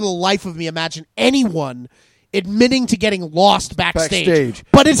can't for the life of me imagine anyone admitting to getting lost backstage.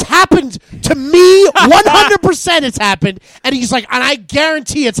 But it's happened to me. 100% it's happened. And he's like, and I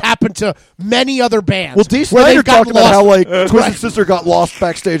guarantee it's happened to many other bands. Well, D. where Snyder they've gotten talked about how lost. like Twisted Sister got lost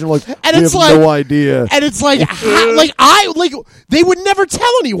backstage and like And we it's have like- no idea. And it's like, they would never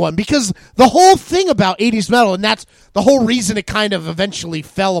tell anyone because the whole thing about 80s metal, and that's the whole reason it kind of eventually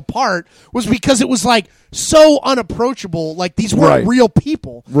fell apart, was because it was like so unapproachable. Like these weren't Right. real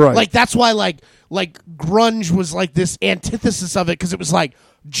people. Right. Like that's why like grunge was like this antithesis of it because it was like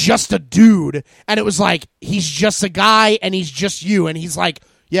just a dude, and it was like he's just a guy and he's just you, and he's like,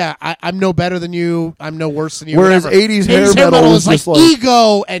 yeah, I'm no better than you, I'm no worse than you. Whereas whatever. 80s hair metal is was like just like-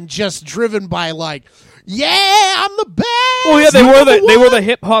 ego and just driven by like, yeah, I'm the best. Well, yeah, they I'm were the the one.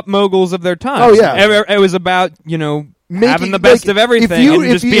 hip hop moguls of their time. Oh, yeah. It was about having the best of everything and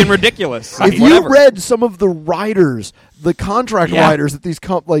just being ridiculous. If you read some of the writers, the contract writers that these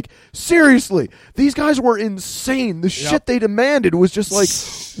seriously, these guys were insane. The shit they demanded was just like,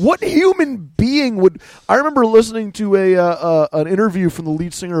 what human being would? I remember listening to an interview from the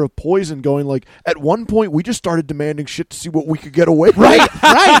lead singer of Poison, going like, at one point we just started demanding shit to see what we could get away with. Right.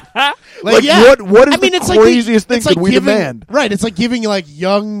 What is the craziest thing that we demand? Right. It's like giving like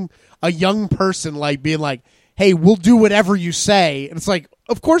a young person like being like, hey, we'll do whatever you say. And it's like,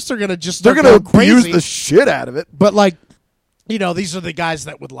 of course they're going to just start going abuse crazy. the shit out of it. But like, you know, these are the guys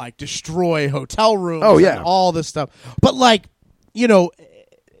that would like destroy hotel rooms and all this stuff. But like, you know,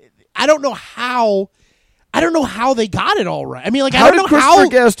 I don't know how they got it all right. I mean, like, I don't know how Christopher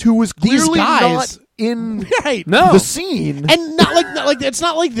Guest, who was clearly not in the scene, and not like it's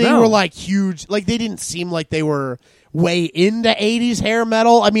not like they were like huge. Like they didn't seem like they were way into 80s hair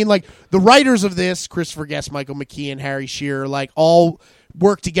metal. I mean, like the writers of this, Christopher Guest, Michael McKean, Harry Shearer, like all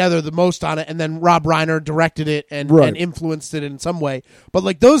worked together the most on it, and then Rob Reiner directed it and influenced it in some way. But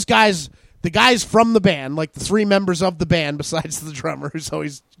like those guys, the guys from the band, like the three members of the band, besides the drummer who's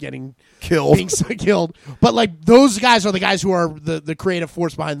always getting killed. But like those guys are the guys who are the creative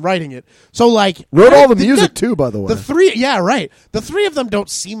force behind writing it. So like wrote all the music too, by the way. The three of them don't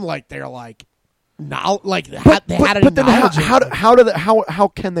seem like they're like now like they had any knowledge. How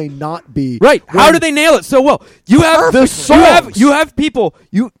can they not be right? How do they nail it so well? You have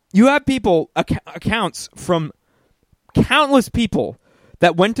people accounts from countless people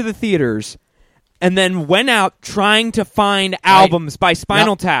that went to the theaters and then went out trying to find albums by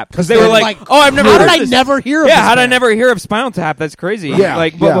Spinal Tap because they were like, "Oh, I've never heard of this. How did I never hear of this? Yeah, how did I never hear of Spinal Tap? That's crazy." Yeah,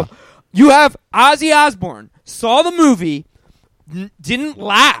 you have Ozzy Osbourne saw the movie, didn't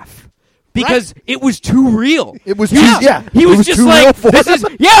laugh because it was too real. It was he was just like, "This is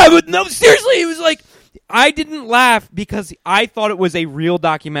but no, seriously." He was like, I didn't laugh because I thought it was a real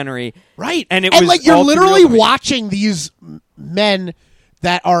documentary, right? And it was like you're literally watching these men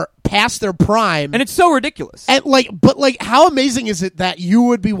that are past their prime, and it's so ridiculous. And but how amazing is it that you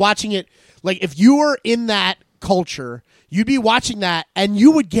would be watching it? Like, if you were in that culture, you'd be watching that, and you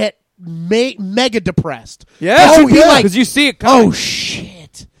would get mega depressed. Yeah, because you see it coming. Oh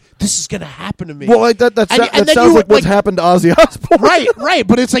shit, this is gonna happen to me. Well, like that sounds like what's happened to Ozzy Osbourne. Right.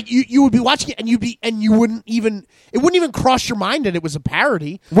 But it's like you would be watching it, and you wouldn't even cross your mind that it was a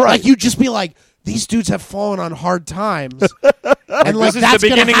parody. Right. Like you'd just be like, these dudes have fallen on hard times, and like this is that's the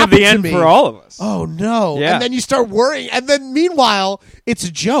beginning gonna of the happen end to me. for all of us. Oh no! Yeah. And then you start worrying, and then meanwhile, it's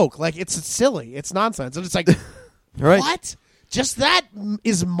a joke. Like it's silly, it's nonsense, and it's like, what? Just that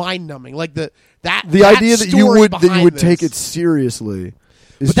is mind numbing. Like the idea that you would this. take it seriously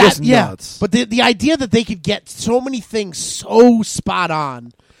is just nuts. But the idea that they could get so many things so spot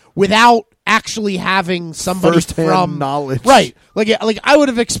on without actually having somebody first-hand from knowledge, right? Like I would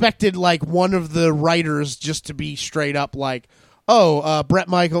have expected like one of the writers just to be straight up like, Brett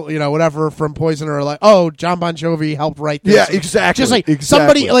Michael, whatever from Poison, or like, John Bon Jovi helped write this. Yeah, exactly. Just like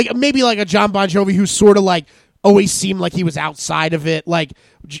somebody like maybe like a John Bon Jovi who's sort of like always seemed like he was outside of it. Like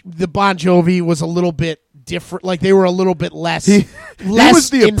the Bon Jovi was a little bit different. Like they were a little bit less. He was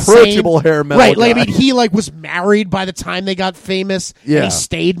the insane. approachable hair metal right? guy. Like I mean, he like was married by the time they got famous. Yeah, and he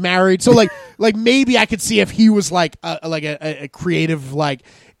stayed married. So like maybe I could see if he was like a creative like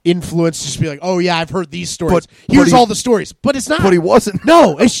influence, just be like, oh yeah, I've heard these stories. Here's all the stories, but it's not. But he wasn't.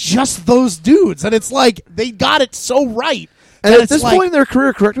 No, it's just those dudes, and it's like they got it so right. And at this point in their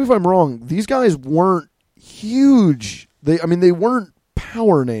career, correct me if I'm wrong, these guys weren't huge. They weren't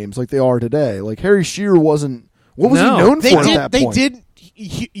power names like they are today. Like Harry Shearer wasn't. What was he known for at that point? They did,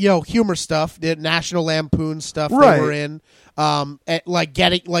 humor stuff. Did National Lampoon stuff right. they were in. Like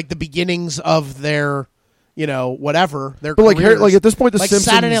getting like the beginnings of their, whatever their. But careers. like at this point, the Simpsons.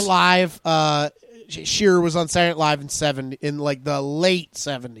 Saturday Night Live. Shearer was on Saturday Night Live in like the late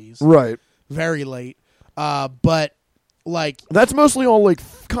 70s. Right. Very late. But like that's mostly all like.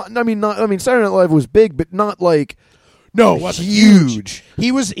 Saturday Night Live was big, but not like. No, it wasn't huge.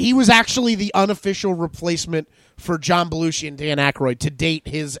 He was actually the unofficial replacement for John Belushi and Dan Aykroyd to date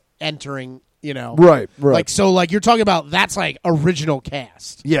his entering. Right. Like so, like you're talking about that's like original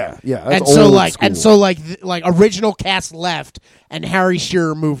cast. Yeah. That's like original cast left, and Harry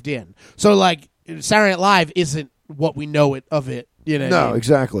Shearer moved in. So like Saturday Night Live isn't what we know it of it. No,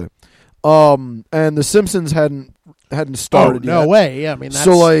 exactly. And the Simpsons hadn't started yet. No way. Yeah, I mean, that's,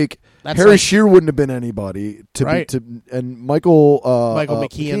 so like. That's Harry like, Shearer wouldn't have been anybody and Michael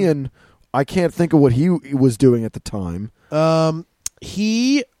McKean. I can't think of what he was doing at the time.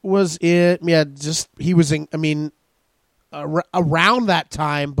 He was in he was in. I mean, around that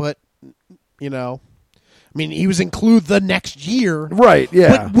time, but I mean, he was in Clue the next year. Right,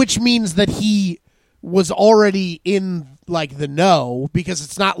 yeah. Which means that he was already in, like, the know, because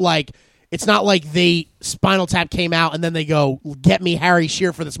it's not like Spinal Tap came out and then they go, get me Harry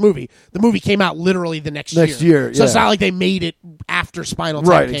Shearer for this movie. The movie came out literally the next year. So it's not like they made it after Spinal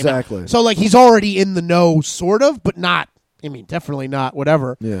Tap came exactly. out. So, like, he's already in the know, sort of, but not, I mean, definitely not,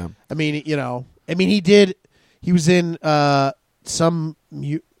 whatever. Yeah. I mean, he was in some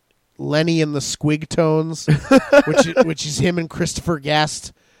Lenny and the Squig Tones, which is him and Christopher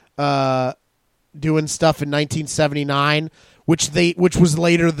Guest doing stuff in 1979, which was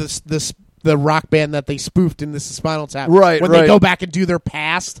later the rock band that they spoofed in This Is Spinal Tap. Right, when right. they go back and do their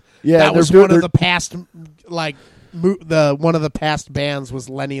past. Yeah, that was one of the past, like one of the past bands was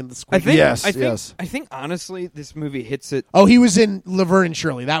Lenny and the Squig. I think honestly, this movie hits it. Oh, he was in Laverne and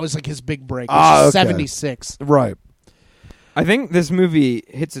Shirley. That was like his big break. Which is 76. Right. I think this movie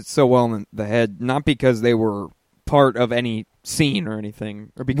hits it so well in the head, not because they were part of any scene or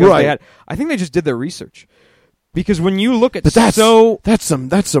anything, or because they had. I think they just did their research. Because when you look at that's some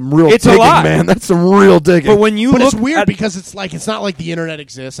real it's digging, a lot. man. That's some real digging. But when you look, it's weird at, because it's not like the internet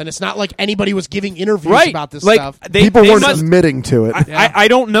exists, and it's not like anybody was giving interviews right, about this like, stuff. People weren't must, admitting to it. I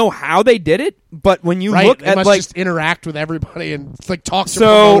don't know how they did it, but when you look they at must like just interact with everybody and like talk to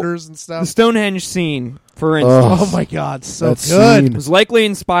promoters and the stuff. Stonehenge scene, for instance, Oh my God, so that good. scene. was likely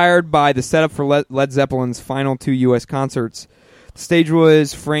inspired by the setup for Led Zeppelin's final 2 U.S. concerts. The stage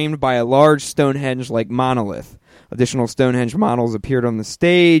was framed by a large Stonehenge-like monolith. Additional Stonehenge models appeared on the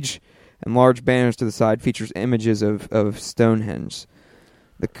stage, and large banners to the side features images of Stonehenge.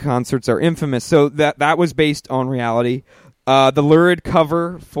 The concerts are infamous, so that was based on reality. The lurid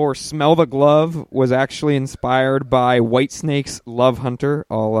cover for Smell the Glove was actually inspired by Whitesnake's Love Hunter.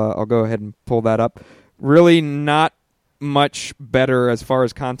 I'll go ahead and pull that up. Really not much better as far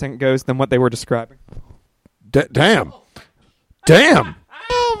as content goes than what they were describing. Damn.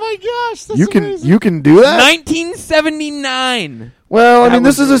 Oh my gosh, that's amazing. You can do that? 1979. Well, I That mean,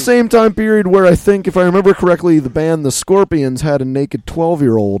 this was is the same time period where I think, if I remember correctly, the band The Scorpions had a naked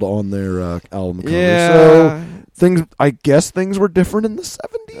 12-year-old on their album cover. Yeah. So I guess things were different in the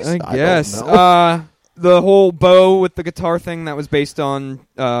 70s. I guess. don't know. The whole bow with the guitar thing that was based on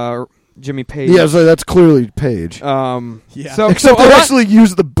Jimmy Page. Yeah, so that's clearly Page. Yeah. So, Except they actually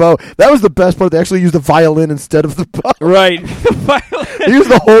used the bow. That was the best part. They actually used the violin instead of the bow. right. They used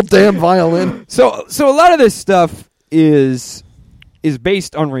the whole damn violin. So a lot of this stuff is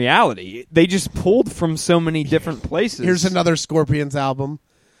based on reality. They just pulled from so many different places. Here's another Scorpions album.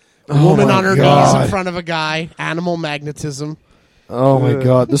 A Oh woman my on her God. knees in front of a guy. Animal Magnetism. Oh, my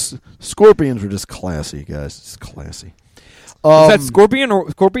God. This Scorpions were just classy, guys. It's classy. Is that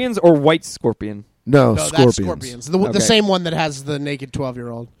Scorpions or White Scorpion? No, No, Scorpions. that's Scorpions. The Okay. same one that has the naked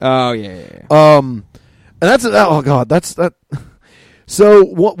 12-year-old. Oh yeah. And that's that's that. So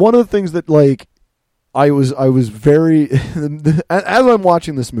one of the things that like I was very as I'm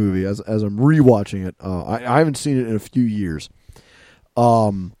watching this movie, as I'm rewatching it, I haven't seen it in a few years.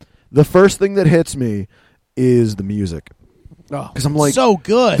 The first thing that hits me is the music. Because I'm like, so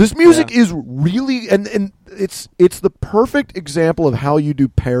good. This music is really and it's the perfect example of how you do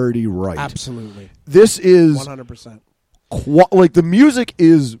parody right. Absolutely. This is 100%. like the music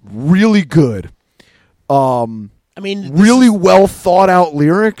is really good. I mean, Really well thought out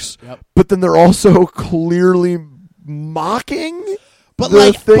lyrics, Yep. but then they're also clearly mocking. But the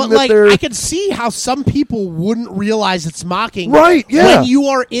like, thing that they're I can see how some people wouldn't realize it's mocking. Right, yeah. When you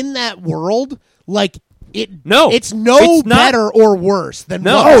are in that world, like it's it's no not- better or worse than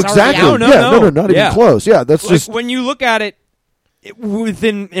No. what Oh, is already exactly. out. No. Not Yeah. even close. Yeah, that's Like just when you look at it,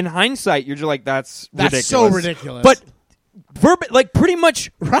 in hindsight, you're just like, that's ridiculous. so ridiculous. But like pretty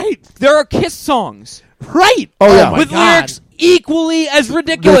much, Right. there are Kiss songs Right. Oh, yeah. my with God. lyrics equally as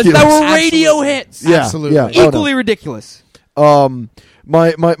ridiculous that Ridiculous. were radio Absolutely. hits. yeah, Absolutely. yeah. Oh, no. Equally ridiculous.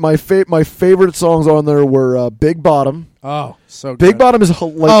 My favorite songs on there were Big Bottom. Oh, so Big good. Bottom is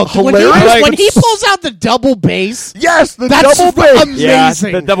hilarious. When he pulls out the double bass, Yes, the that's double bass. amazing.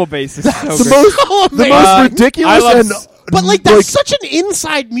 Yeah, the double bass is so the great. most, so the amazing. most ridiculous I love and But like that's such an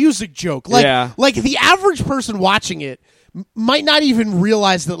inside music joke. Like Yeah. like the average person watching it might not even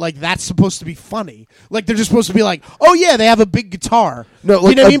realize that like that's supposed to be funny. Like they're just supposed to be like, oh yeah, they have a big guitar. No, like,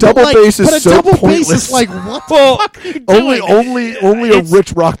 you know what a I mean? double but, like, bass is but a so double bass pointless. is like what Well, the fuck are you doing? only a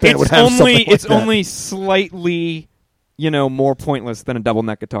rich rock band would have something like it's that. only slightly, more pointless than a double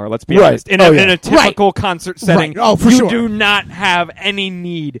neck guitar. Let's be Right. honest. In Oh, a, yeah. in a typical concert setting, Right. Oh, for you sure. do not have any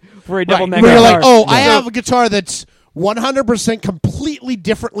need for a double Right. neck Where guitar. you're like, oh, I So- have a guitar that's 100% completely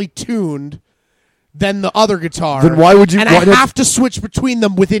differently tuned than the other guitar. Then why would you- And why I did- have to switch between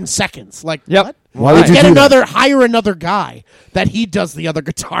them within seconds. Like, Yep. what? Why would you Get do that? hire another guy that he does the other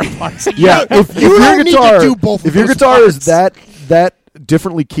guitar parts. Like, Yeah, if you your don't need guitar, to do both. if of your those guitar parts. is that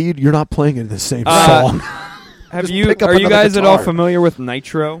differently keyed, you're not playing it in the same song. Have Just you? pick up Are you another guys at all guitar. familiar with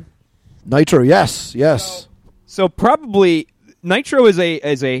Nitro? Nitro, yes. So probably Nitro is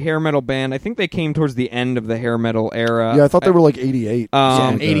a hair metal band. I think they came towards the end of the hair metal era. Yeah, I thought they were like 88. Um,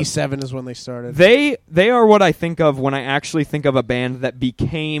 something like that. 87 is when they started. They are what I think of when I actually think of a band that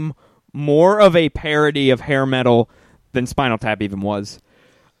became more of a parody of hair metal than Spinal Tap even was.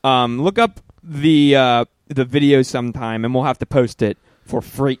 Look up the video sometime, and we'll have to post it for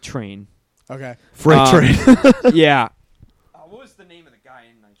Freight Train. Okay. Freight Train. Yeah. What was the name of the guy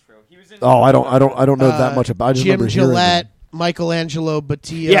in Nitro? He was in. Oh, I don't know that much about. I just Jim remember hearing Gillette, them. Michelangelo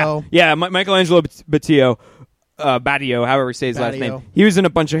Batio. Yeah, Michelangelo Batio, Battio, however he says his last Battio. name. He was in a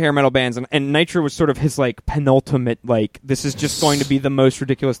bunch of hair metal bands, and Nitro was sort of his like penultimate. Like, this is just going to be the most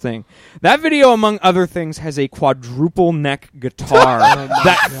ridiculous thing. That video, among other things, has a quadruple neck guitar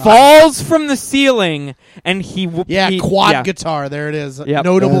that falls from the ceiling, and he Quad guitar. There it is. Yep.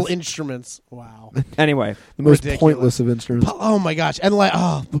 Notable Yes. instruments. Wow. Anyway, The most Ridiculous. pointless of instruments. Oh my gosh. And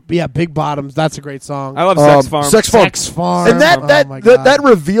Big Bottoms. That's a great song. I love Sex Farm. Sex Farm. Sex Farm. And that Oh my God. that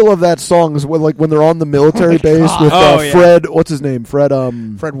reveal of that song is when they're on the military base God. with Oh, yeah. Fred. What's his name? Fred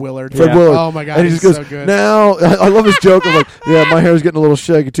Willard. Fred Yeah. Willard. Oh my God. And he he's just goes, so good. now I love his joke of like, yeah, my hair's getting a little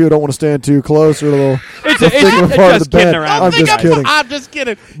shaggy too. I don't want to stand too close or a little. It's thick of a just part of the kidding bed. around. I'm just kidding. I'm just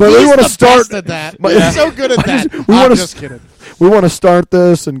kidding. But He's we wanna the start- best at that. My- He's so good at that. we I'm wanna just kidding. We want to start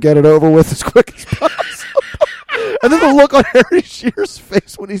this and get it over with as quick as possible. And then the look on Harry Shearer's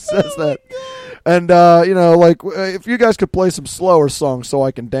face when he says that. And, if you guys could play some slower songs so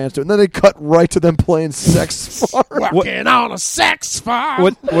I can dance to it. And then they cut right to them playing Sex Farm. Working on a sex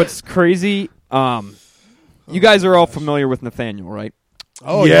farm. What's crazy? You guys are all familiar with Nathaniel, right?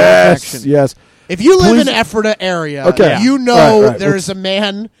 Oh, yes. Yes. If you live Please- in Ephrata area, Okay. you know Right. there is a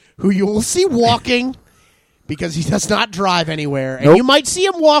man who you will see walking because he does not drive anywhere. And Nope. you might see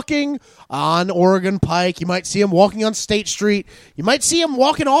him walking on Oregon Pike. You might see him walking on State Street. You might see him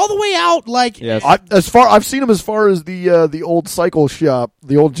walking all the way out like Yes. I've seen him as far as the old cycle shop,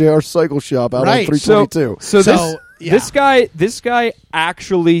 the old JR cycle shop out on Right. 322. So yeah. this guy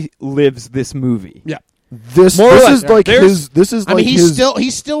actually lives this movie. Yeah. This More or this less. is like There's- his. This is I like mean, his.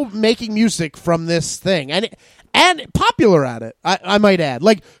 he's still making music from this thing, and popular at it. I might add,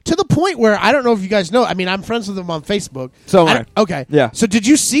 like to the point where I don't know if you guys know. I mean, I'm friends with him on Facebook. So am I. don't- Okay, Yeah. So did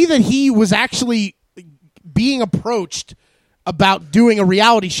you see that he was actually being approached about doing a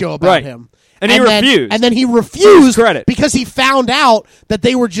reality show about Right. him? And he then- refused. And then he To his refused credit. because he found out that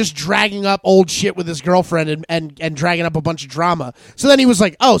they were just dragging up old shit with his girlfriend and dragging up a bunch of drama. So then he was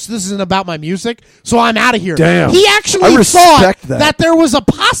like, oh, so this isn't about my music? So I'm out of here. Damn. He I actually respect thought that. there was a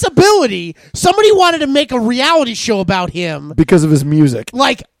possibility somebody wanted to make a reality show about him, because of his music.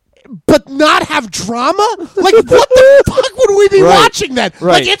 like, but not have drama? Like, what the fuck would we be Right. watching then?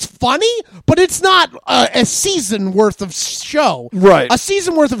 Right. Like, it's funny, but it's not a season worth of show. Right. A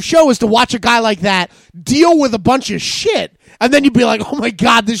season worth of show is to watch a guy like that deal with a bunch of shit, and then you'd be like, oh my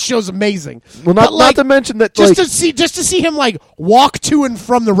God, this show's amazing. Well, But, not to mention that just like, to see him like walk to and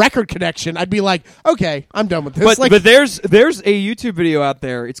from the record connection, I'd be like, okay, I'm done with this. But like, but there's a YouTube video out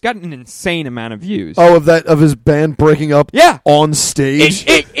there. It's got an insane amount of views. of his band breaking up Yeah. on stage.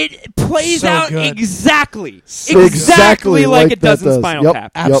 It plays So out good. exactly Exactly like like it does that in does. Spinal Yep.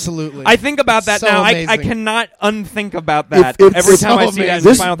 Tap. absolutely. I think about that So now. I amazing. cannot unthink about that If- every it's time I so see that in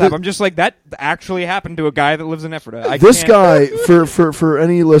amazing. Spinal Tap. I'm just like, that actually happened to a guy that lives in Ephrata. I This can't- guy, for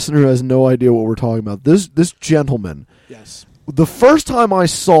any listener who has no idea what we're talking about, this gentleman. yes. The first time I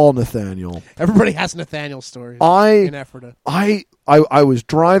saw Nathaniel, Everybody has Nathaniel stories I in Ephrata. I was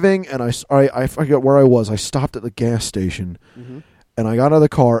driving and I forget where I was. I stopped at the gas station and I got out of the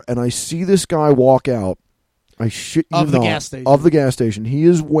car and I see this guy walk out. I shit you Of the not, gas station. Of the gas station. He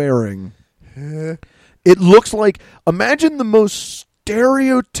is wearing. It looks like, imagine the most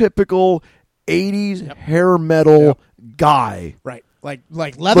stereotypical 80s hair metal guy. Right. Like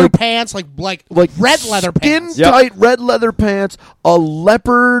leather Like- pants, like red leather pants. Skin tight red leather pants, a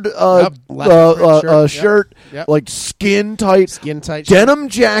leopard, leopard shirt, Yep. like skin tight, Skin tight denim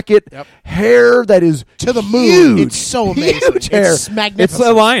jacket, Yep. hair that is to the moon. huge. It's so amazing. Huge hair. It's It's magnificent.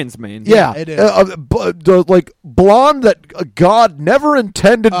 a lion's mane. Yeah, it is. like blonde that God never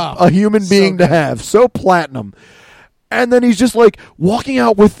intended Oh, a human so being to good. have. So platinum. And then he's just like walking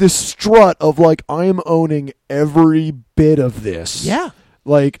out with this strut of like, I am owning every bit of this. Yeah.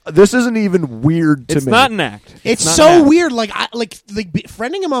 Like, this isn't even weird to It's me. not an act. It's not so an act. weird. Like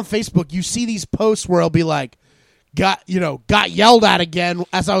friending him on Facebook, you see these posts where he'll be like, got yelled at again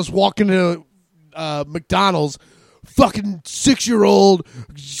as I was walking to McDonald's. Fucking 6-year-old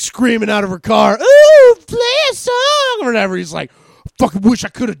screaming out of her car, "Ooh, play a song," or whatever. He's like, "Fucking wish I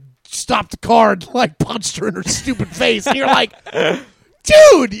could have stopped the car and like punched her in her stupid face." And you're like,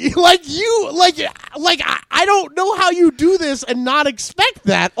 dude, I don't know how you do this and not expect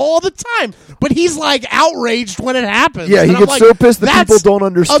that all the time. But he's like outraged when it happens. Yeah, he And I'm gets like, so pissed that that's people don't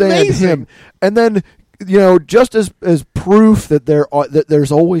understand amazing. him. And then, just as proof that that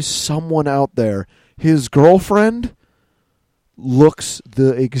there's always someone out there, his girlfriend looks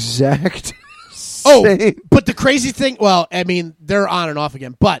the exact same. But the crazy thing, well, I mean, they're on and off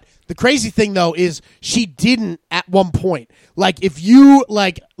again. But the crazy thing, though, is she didn't at one point. Like, if you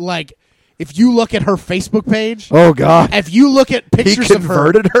if you look at her Facebook page, Oh, God. if you look at He pictures of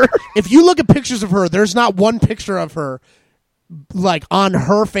her, converted her? if you look at pictures of her, there's not one picture of her like on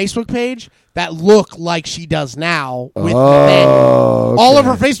her Facebook page that look like she does now with Nathaniel. All of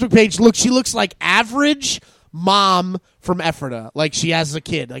her Facebook page she looks like average mom from Ephrata, like she has a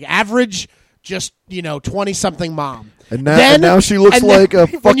kid, like average, just 20-something mom. And now she looks like a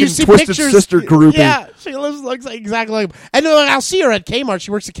when you fucking see Twisted pictures- Sister groupie. Yeah, she looks like exactly like. And then I'll see her at Kmart.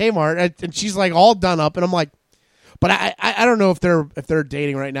 She works at Kmart, and she's like all done up, and I'm like, but I don't know if they're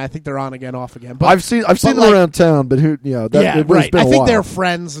dating right now. I think they're on again, off again. But I've seen them like, around town, but who? yeah, it's right. been I a think while. they're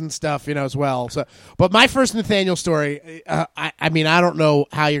friends and stuff, as well. So, but my first Nathaniel story, I mean, I don't know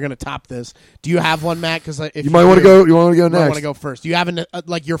how you're going to top this. Do you have one, Matt? Because if You might want to go. You want to go I next? want to go first. Do you have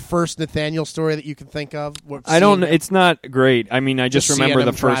like your first Nathaniel story that you can think of? I don't. It's not great. I mean, I just Just remember seeing the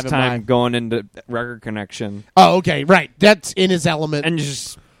him first driving time by. going into Record Connection Oh, okay, right. That's in his element. and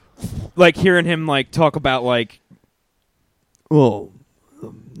just like hearing him like talk about like,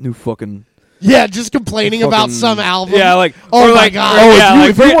 new fucking. yeah, just complaining about fucking- some album. Yeah, like oh or my like, god. Oh, yeah,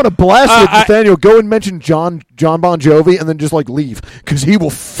 if you want to blast it, I- Nathaniel, go and mention John Bon Jovi, and then just like leave because he will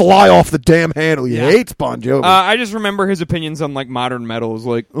fly off the damn handle. He Yeah. hates Bon Jovi. I just remember his opinions on like modern metal is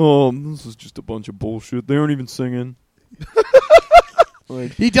like, this is just a bunch of bullshit. They aren't even singing.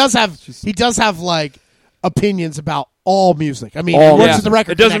 He does have like opinions about all music. I mean, All he works music. at the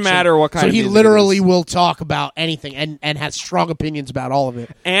Record It doesn't Connection, matter what kind so of he music it literally is. will talk about anything and has strong opinions about all of it.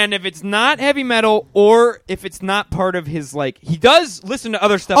 And if it's not heavy metal, or if it's not part of his like, he does listen to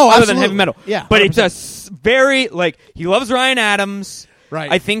other stuff Oh, other than absolutely. heavy metal. Yeah, but it's 100%. very like he loves Ryan Adams.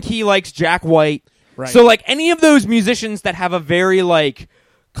 Right. I think he likes Jack White. Right. So like any of those musicians that have a very like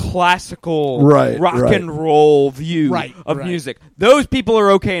classical Right, rock right. and roll view Right, of right. music, those people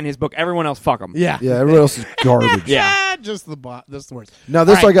are okay in his book. Everyone else, fuck them. Yeah, yeah, everyone else is garbage. Yeah. just the worst. Now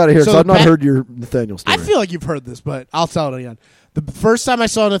this All right, I got to hear. So I've not Pat- heard your Nathaniel story. I feel like you've heard this, but I'll tell it again. The first time I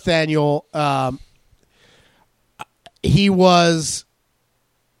saw Nathaniel, he was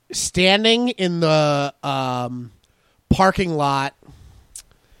standing in the parking lot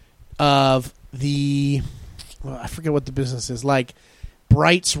of the, I forget what the business is, like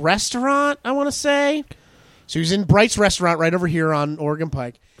Bright's Restaurant, I want to say. So he was in Bright's Restaurant right over here on Oregon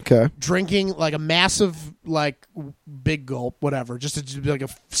Pike, okay. drinking like a massive, like big gulp, whatever, just like a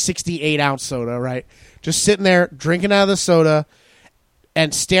 68-ounce soda, right? Just sitting there drinking out of the soda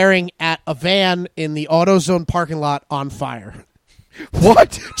and staring at a van in the AutoZone parking lot on fire.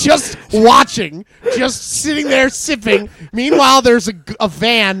 What? Just watching, just sitting there sipping. Meanwhile, there's a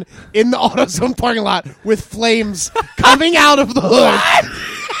van in the AutoZone parking lot with flames coming out of the hood.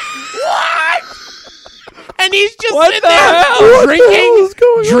 What? And he's just What sitting the there hell? What the hell is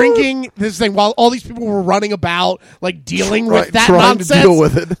going on? drinking this thing while all these people were running about, like dealing with that trying nonsense. to deal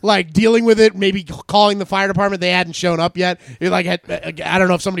with it. Like dealing with it, maybe calling the fire department. They hadn't shown up yet. It like I don't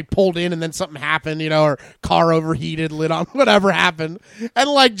know if somebody pulled in and then something happened, or car overheated, lit on, whatever happened, and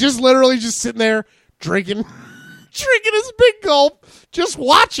like just literally just sitting there drinking his big gulp, just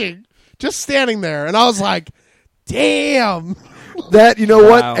watching, just standing there, and I was like, damn. That you know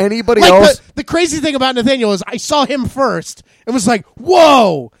Wow. what? Anybody Like else? the crazy thing about Nathaniel is I saw him first and was like,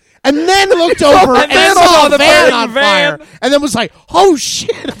 whoa. And then looked over and then saw saw the the van burning on van. fire. And then was like, oh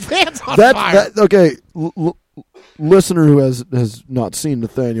shit, a van's on fire. Okay, listener who has not seen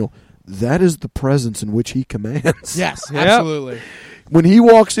Nathaniel, that is the presence in which he commands. Yes, Yep. absolutely. When he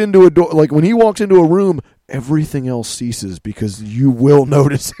walks into a door, like when he walks into a room, everything else ceases because you will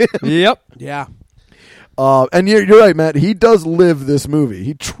notice him. Yep. Yeah. And you're right, Matt. He does live this movie.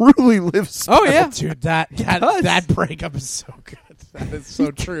 He truly lives. Oh yeah. Dude, that breakup is so good. That is so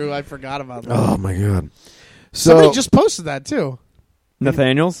true. I forgot about that. Oh my god. So Somebody just posted that too.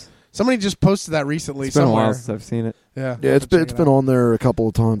 Nathaniel's. Somebody just posted that recently It's been a somewhere. while since I've seen it. Yeah, Yeah, it's been on there a couple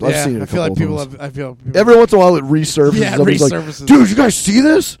of times. I've seen it. I feel like people times. have. I feel people Every once in a while it resurfaces. Yeah, it Somebody's resurfaces. like, dude, you guys see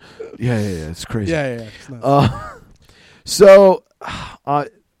this? Yeah, it's crazy. Yeah. It's not- So, I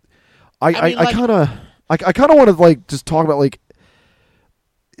mean, like- kind of want to like just talk about like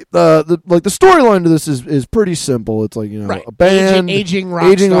the storyline to this is pretty simple. It's like, right. a band, aging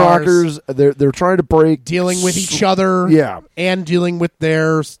rock stars rockers. They're trying to break, dealing with each other. Yeah, and dealing with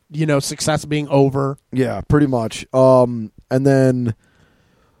their success being over. yeah, pretty much. And then,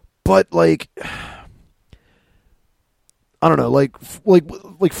 but like, I don't know, like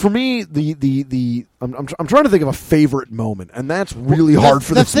for me, I'm trying to think of a favorite moment, and that's really hard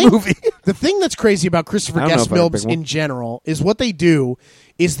for this movie. The thing that's crazy about Christopher I don't know Guest if I have a films big one. in general is what they do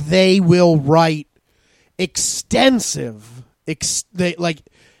is they will write extensive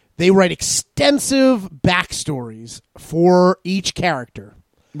backstories for each character,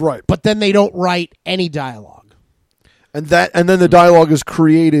 Right. but then they don't write any dialogue. And then the dialogue is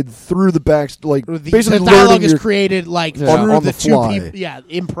created through the back, like basically The dialogue learning is your- created like Yeah. through On the the two fly. people. Yeah,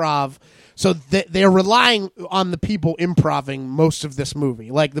 improv. So they're relying on the people improving most of this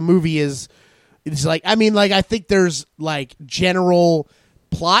movie. Like the movie it's like, I mean, like I think there's like general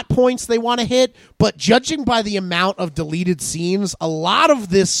plot points they want to hit, but judging by the amount of deleted scenes, a lot of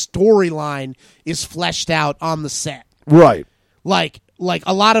this storyline is fleshed out on the set. right. Like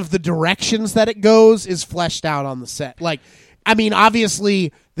a lot of the directions that it goes is fleshed out on the set. Like, I mean,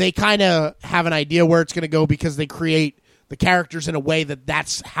 obviously they kind of have an idea where it's going to go because they create the characters in a way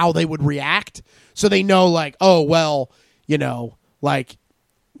that's how they would react. So they know, like, oh, well, like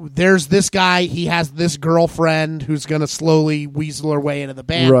there's this guy, he has this girlfriend who's going to slowly weasel her way into the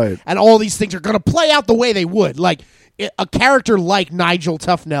band. Right. And all these things are going to play out the way they would. Like, a character like Nigel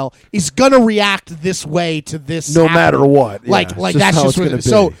Tufnell is going to react this way to this No happening. matter what. Yeah, Like it's that's how just it's what gonna it is. be.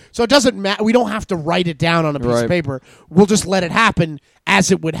 So it doesn't matter. We don't have to write it down on a piece of Right. paper. We'll just let it happen as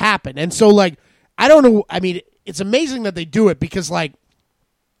it would happen. And so, like, I don't know. I mean, it's amazing that they do it because, like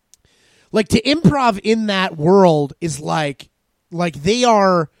to improv in that world is like they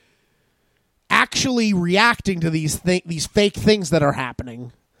are actually reacting to these fake things that are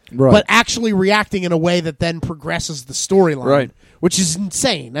happening. Right. But actually reacting in a way that then progresses the storyline, Right. Which is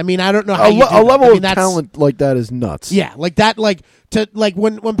insane. I mean, I don't know how a you do that. level I mean, of that's- talent like that is nuts. Yeah, like that. Like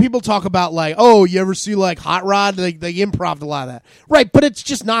when people talk about like, oh, you ever see like Hot Rod? They improv a lot of that, right? But it's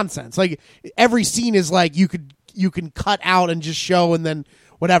just nonsense. Like every scene is like you can cut out and just show and then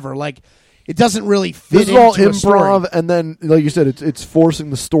whatever. Like it doesn't really fit. This is all into a story. improv, and then, like you said, it's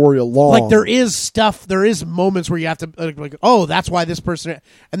forcing the story along. Like there is moments where you have to like, oh, that's why this person,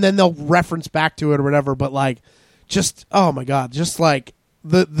 and then they'll reference back to it or whatever. But like, just oh my god, just like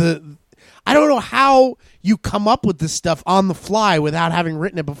the I don't know how you come up with this stuff on the fly without having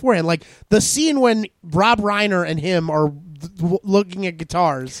written it beforehand. Like the scene when Rob Reiner and him are looking at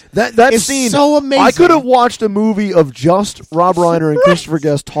guitars. That is scene, so amazing. I could have watched a movie of just Rob Reiner and Christopher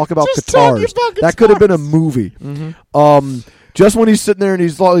Guest talk about Just talking guitars. about That could have been a guitars. movie. Mm-hmm. Just when he's sitting there and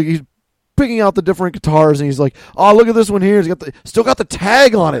he's picking out the different guitars, and he's like, "Oh, look at this one here. It's got still got the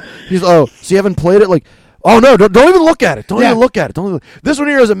tag on it." He's so you haven't played it? Like, oh no, don't even look at it. Don't even look at it. This one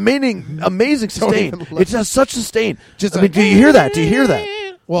here is amazing sustain. even look. It has such sustain. Just I mean, do you hear that? Do you hear that?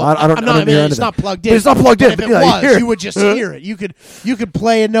 Well, I don't I mean, hear it's anything. not plugged in. But it's not plugged in, If but it yeah, you was, hear it. you would just hear it. You could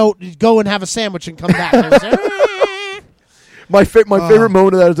play a note, go and have a sandwich, and come back. And say, My favorite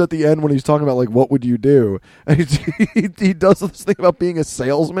moment of that is at the end when he's talking about like what would you do, and he does this thing about being a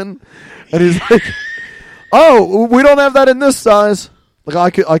salesman, and he's like, "Oh, we don't have that in this size." Like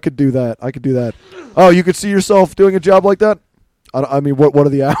I could do that. I could do that. Oh, you could see yourself doing a job like that. I mean, what are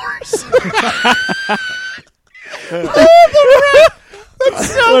the hours?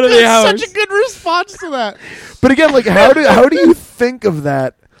 What are the hours? Such a good response to that. But again, like how do you think of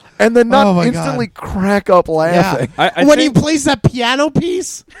that and then not Oh my instantly crack up laughing? I When think, he plays that piano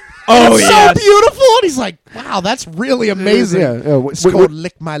piece, Oh, it's yes. so beautiful, and he's like, "Wow, that's really amazing." Yeah. It's called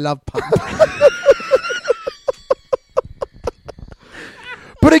 "Lick My Love Pump."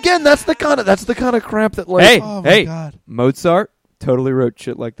 But again, that's the kind of crap that like. hey, Oh my hey, God. Mozart totally wrote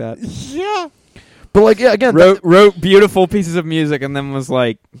shit like that. Yeah. But like, yeah, again, wrote beautiful pieces of music and then was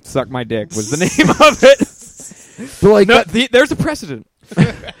like, "Suck my dick" was the name of it. but like No, there's a precedent.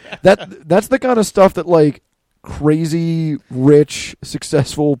 that's the kind of stuff that like crazy, rich,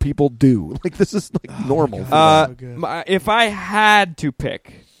 successful people do. Like this is like normal. for them. So good. If I had to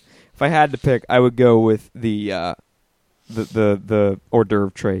pick, I would go with the hors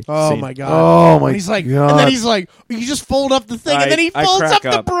d'oeuvre tray. Oh scene. my god! Oh my And he's like, God. and then he's like, you just fold up the thing, and then he I folds crack up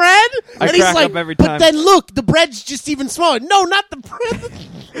the up. bread, I and he's crack like, up every but time. then look, the bread's just even smaller. No, not the bread.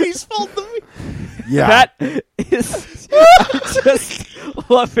 He's folded the. Yeah. That is, I just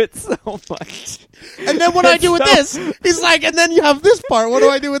love it so much. And then what do I do with this? He's like, and then you have this part. What do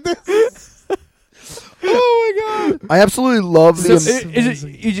I do with this? Oh my god! I absolutely love So,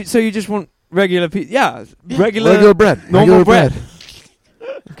 the so you just want regular pizza? Yeah, regular bread, normal regular bread.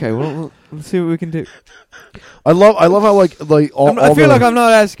 Okay, well, let's see what we can do. I love how like all. I feel like I'm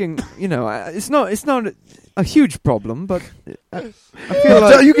not asking. You know, it's not a huge problem, but I feel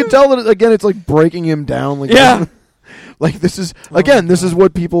like you can tell that again. It's like breaking him down. Like Yeah. like this is this is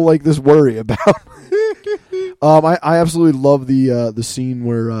what people like this worry about. I absolutely love the scene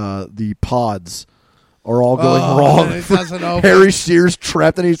where the pods are all going wrong. And it doesn't open. Harry Shearer's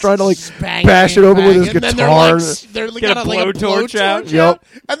trapped and he's trying to like Bang, bash bang, it open with bang. his And then guitar. they're Get a got like a blowtorch out. blowtorch Yep.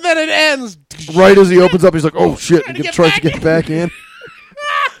 and then it ends. Right as he opens up, he's like, "Oh shit!" Trying and to get tries to back get back in.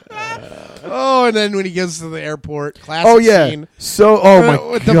 Oh, and then when he gets to the airport, classic Oh yeah. scene. So my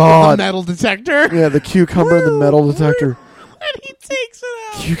with the god. metal detector. Yeah, the cucumber and the metal detector. And he takes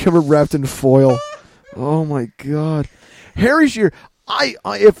it out. Cucumber wrapped in foil. Oh my god, Harry Shearer.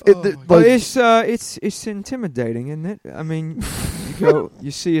 it's intimidating, isn't it? I mean,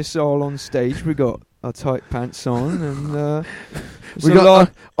 you see us all on stage. We got our tight pants on, and we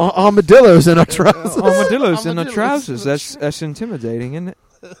got armadillos in our trousers. armadillos in our trousers. That's intimidating, isn't it?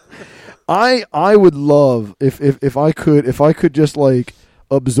 I would love if I could just like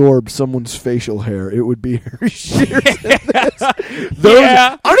absorb someone's facial hair, it would be Harry Shearer.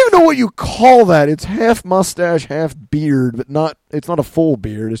 Yeah. I don't even know what you call that. It's half mustache, half beard, but it's not a full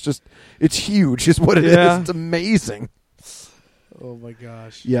beard. It's huge is what it is. It's amazing. Oh my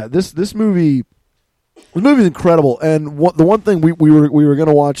gosh. Yeah, this movie is incredible. And the one thing we were going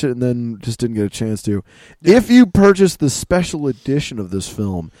to watch it and then just didn't get a chance to. Yeah. If you purchase the special edition of this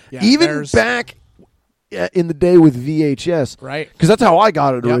film, even back in the day with VHS, right? Because that's how I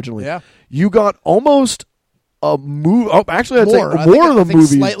got it originally. Yeah, you got almost a movie. Oh, actually, I'd more. say more of the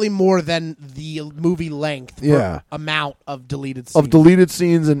movie, slightly more than the movie length. Yeah, amount of deleted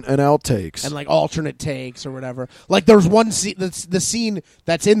scenes and outtakes and like alternate takes or whatever. Like there's one scene that's the scene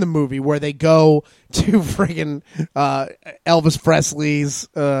that's in the movie where they go to friggin' Elvis Presley's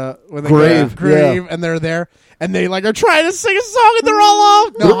when they grave, and they're there. And they like are trying to sing a song and they're all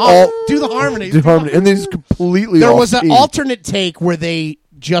off. No, do the harmony. And then it's completely There off was an key. alternate take where they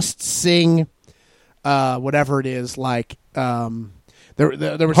just sing whatever it is, like there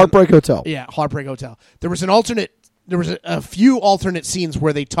was Heartbreak Hotel. Yeah, Heartbreak Hotel. There was a few alternate scenes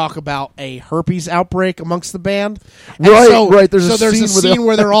where they talk about a herpes outbreak amongst the band. And right. There's a scene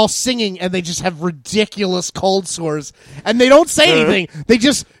where they're all singing and they just have ridiculous cold sores and they don't say anything. They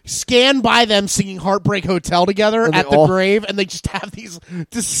just scan by them singing Heartbreak Hotel together at the grave, and they just have these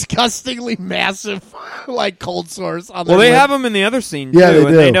disgustingly massive like cold sores on their Well, they lip. have them in the other scene Yeah, too,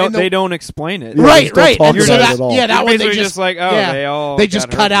 they and do. they don't explain it. Yeah, Right. talk And so about it at all. that one they Basically just like, oh, they just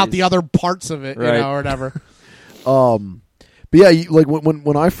got cut out herpes. the other parts of it, Right. or whatever. But yeah, like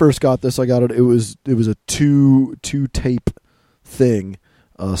when I first got this, I got it. It was a two tape thing,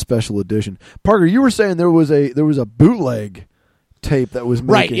 special edition. Parker, you were saying there was a bootleg tape that was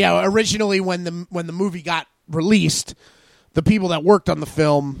making. Right. Yeah. Originally, when the movie got released, the people that worked on the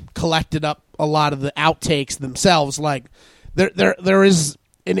film collected up a lot of the outtakes themselves. Like there is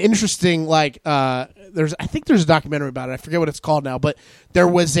an interesting I think there's a documentary about it. I forget what it's called now, but there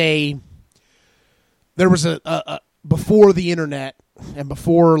was a before the internet and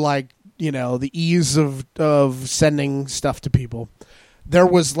before the ease of sending stuff to people, there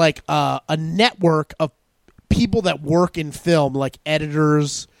was like a network of people that work in film, like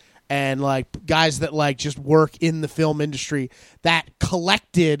editors and like guys that like just work in the film industry, that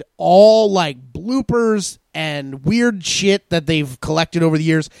collected all like bloopers and weird shit that they've collected over the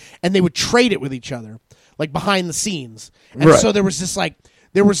years, and they would trade it with each other, like behind the scenes. And Right. so there was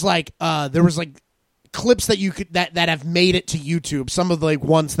clips that you could that have made it to YouTube. Some of the like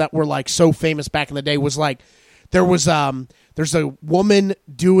ones that were like so famous back in the day was like there's a woman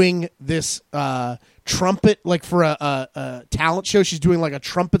doing this trumpet, like for a talent show. She's doing like a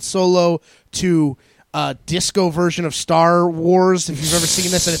trumpet solo to a disco version of Star Wars, if you've ever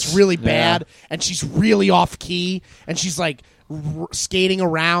seen this, and it's really bad, and she's really off key, and she's like skating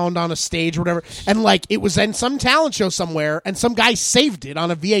around on a stage or whatever, and like it was in some talent show somewhere, and some guy saved it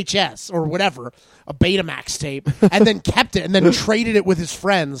on a VHS or whatever, a Betamax tape, and then kept it and then traded it with his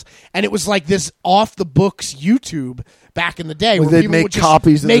friends, and it was like this off the books YouTube back in the day, Well, where they'd people make would just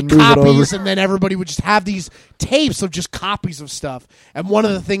copies and make then move it copies, over. and then everybody would just have these tapes of just copies of stuff. And one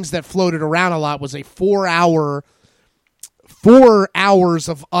of the things that floated around a lot was a 4-hour 4 hours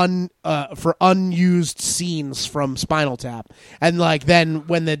of for unused scenes from Spinal Tap. And like then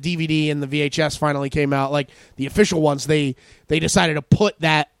when the DVD and the VHS finally came out, like the official ones, they decided to put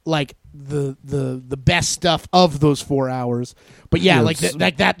that like the best stuff of those 4 hours. But yeah, like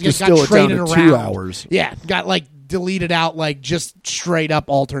that just got distill it traded down to around. 2 hours. Yeah, got like deleted out like just straight up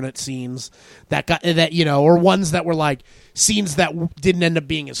alternate scenes or ones that were like scenes that didn't end up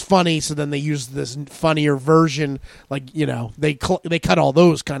being as funny, so then they used this funnier version, like they cut all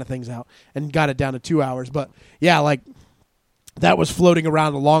those kind of things out and got it down to 2 hours. But yeah, like that was floating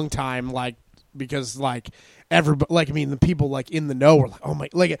around a long time, like because like everybody, like I mean the people like in the know were like, oh my,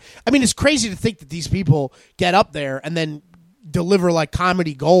 like I mean it's crazy to think that these people get up there and then deliver like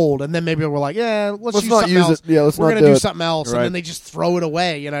comedy gold, and then maybe we're like, yeah, let's use not something use else. it. Yeah, let's we're not gonna do do it. something else, Right. and then they just throw it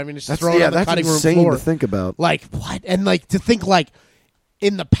away. You know, what I mean, just That's throw it on the that's cutting room insane floor. to think about. Like what? And like to think like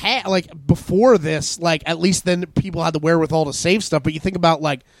in the past, like before this, like at least then people had the wherewithal to save stuff. But you think about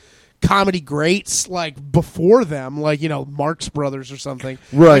like comedy greats like before them, like Marx Brothers or something,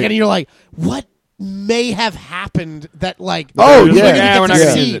 Right. Like, and you're like, what may have happened that like Oh, we're yeah. gonna Yeah, get we're to not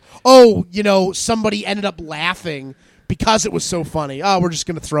gonna see, use it. somebody ended up laughing because it was so funny. Oh, we're just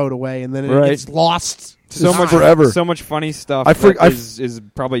going to throw it away, and then Right. it's lost. So It's much forever. So much funny stuff I for- that I- is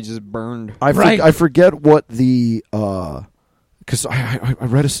probably just burned. I forget what the because I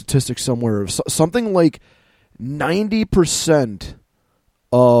read a statistic somewhere of something like 90%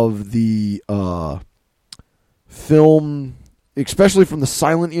 of the film, especially from the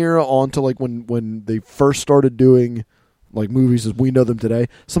silent era on to like when they first started doing like movies as we know them today,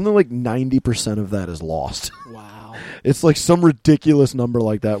 something like 90% of that is lost. Wow. It's like some ridiculous number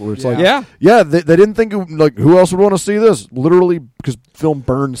like that where it's like, Yeah. they didn't think, like, who else would want to see this? Literally, because film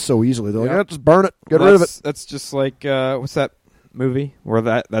burns so easily. They're like, Yeah. yeah, just burn it. Get rid of it. That's just like what's that movie where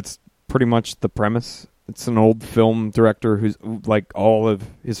that's pretty much the premise. It's an old film director who's like all of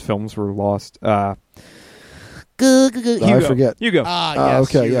his films were lost. I Hugo. forget. Hugo. Yes,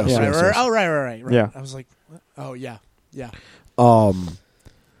 okay, Hugo. yes, Right, yes, right. yes. Oh, right. Yeah. I was like, what? Oh, yeah.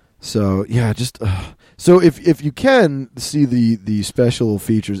 So yeah, just so if you can see the special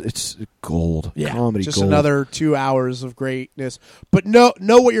features, it's gold. Yeah, Comedy just gold. another 2 hours of greatness. But know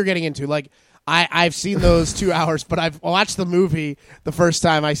what you're getting into. Like I've seen those 2 hours, but I've watched the movie the first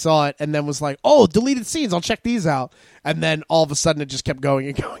time I saw it, and then was like, oh, deleted scenes. I'll check these out. And then all of a sudden, it just kept going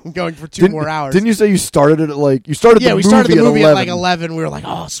and going and going for 2 more hours. Didn't you say you started it at like you started? Yeah, the we movie started the movie at at like 11. We were like,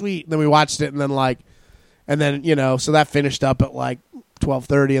 oh, sweet. And then we watched it, and then so that finished up at like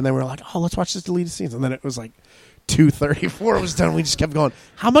 12:30, and then we were like, oh, let's watch this deleted scenes. And then it was like 2:34. It was done. We just kept going.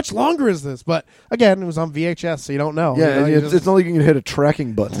 How much longer is this? But again, it was on VHS, so you don't know. Yeah, You it's not like you can hit a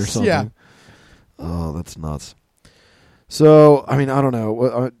tracking button or something. Yeah. Oh, that's nuts. So, I mean, I don't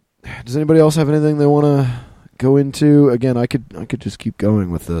know. Does anybody else have anything they want to go into? Again, I could just keep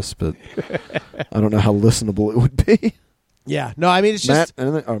going with this, but I don't know how listenable it would be. Yeah. No, I mean, it's Matt, just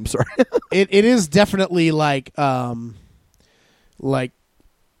anything? Oh, I'm sorry. it is definitely like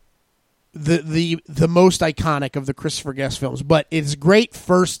the most iconic of the Christopher Guest films, but it's great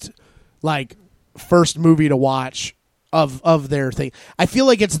first movie to watch of their thing. I feel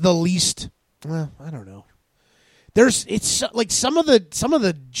like it's the least. Well, I don't know. It's like some of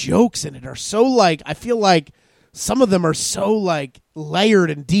the jokes in it are so like, I feel like some of them are so like layered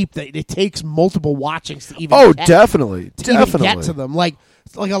and deep that it takes multiple watchings to even. Oh, get, definitely. even get to them. Like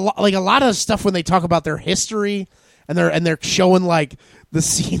a lot of stuff when they talk about their history and they're showing like the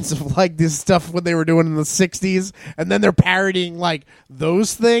scenes of like this stuff when they were doing in the 60s, and then they're parodying like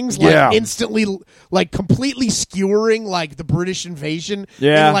those things, like Yeah. instantly, like completely skewering like the British invasion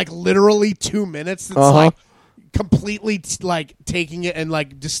Yeah. in like literally 2 minutes. It's Uh-huh. like completely like taking it and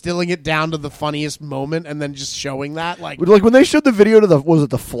like distilling it down to the funniest moment, and then just showing that like Like when they showed the video to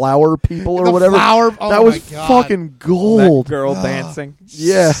the flower people or The whatever. flower- oh that was my God. fucking gold. That girl dancing.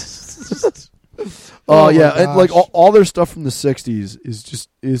 Yeah. Oh, Oh yeah, my and like gosh. all their stuff from the '60s is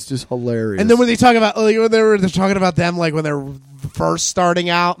just hilarious. And then when they talk about they're talking about them like when they're first starting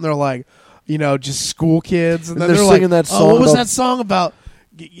out, and they're like, just school kids, and then they're they're singing like, that song what was about- that song about?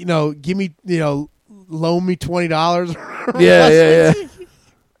 Give me, loan me $20. yeah.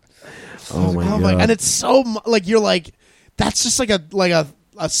 Oh my god! And it's so like you're like, that's just like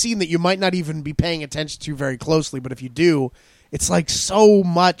a scene that you might not even be paying attention to very closely, but if you do, it's like so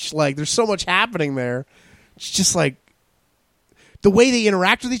much, like there's so much happening there. It's just like the way they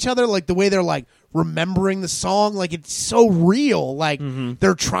interact with each other, like the way they're like remembering the song, like it's so real. Like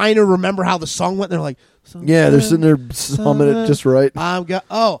they're trying to remember how the song went. And they're like, Yeah, they're sitting there humming it just right. I'm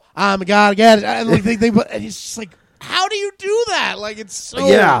gonna get it, and like and it's just like how do you do that? Like, it's so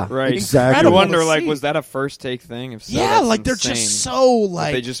Yeah, Right. exactly. I incredible wonder, to like, see. was that a first take thing? If so, Yeah, that's like they're insane. just so That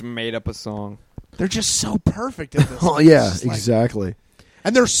like they just made up a song. they're just so perfect at this. Oh Like, yeah, it's just, like- exactly.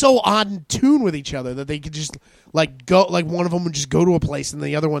 and they're so on tune with each other that they could just like go. Like one of them would just go to a place, and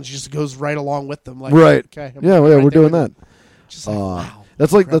the other one just goes right along with them. Like, Right. Okay. I'm Yeah, right we're there doing with that. you. Just like, wow.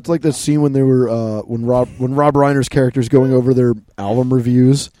 That's like the scene when they were when Rob Reiner's character's going over their album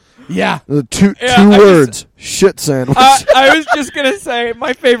reviews. Yeah. The two Yeah, two I words: shit sandwich. I was just gonna say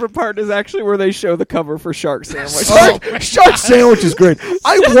my favorite part is actually where they show the cover for Shark Sandwich. Shark sandwich is great.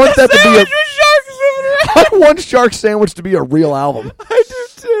 I want that to be Sandwich with sharks in it. I want Shark Sandwich to be a real album. I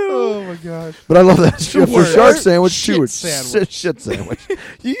do too. Oh my gosh. But I love that shit for words. Shark Sandwich. Shit Two words. sandwich. Shit sandwich.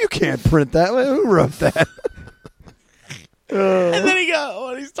 You can't print that. Who wrote that? And then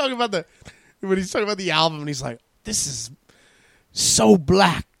when he's talking about the album, and he's like, "This is so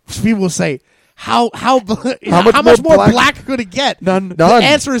black." People say, "How much more black could it get?" None. The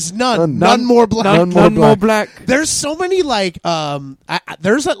answer is none. None more black. None more black. There's so many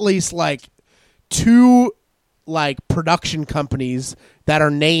there's at least like 2 like production companies that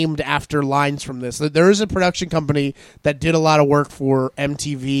are named after lines from this. There is a production company that did a lot of work for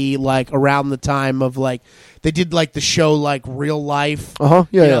MTV like around the time of like they did like the show like Real Life. Yeah,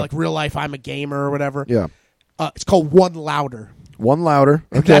 You know, yeah. like Real Life I'm a Gamer or whatever. Yeah. It's called One Louder. One louder.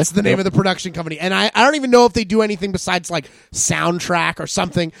 Okay. That's the name of the production company. And I don't even know if they do anything besides like soundtrack or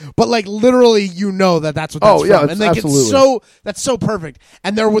something, but like literally that's what that's Oh, yeah, from. it's And like absolutely. that's so perfect.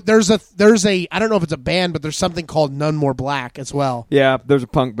 And there's a I don't know if it's a band, but there's something called None More Black as well. Yeah, there's a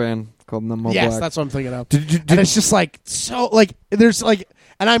punk band called None More Yes, Black. that's what I'm thinking of. Did And it's just like so like there's like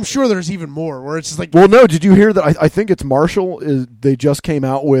and I'm sure there's even more where it's just like Well, no. Did you hear that? I think it's Marshall. They just came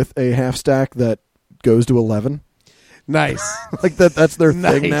out with a half stack that goes to 11. nice. Like that's their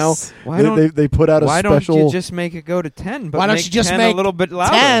Nice. thing now. Why They put out a Why special. don't you just make it go to 10? But Why don't make you just 10 make a little bit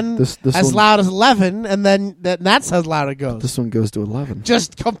louder? 10 This as one- loud as 11 and then that's as loud it goes. This one goes to 11.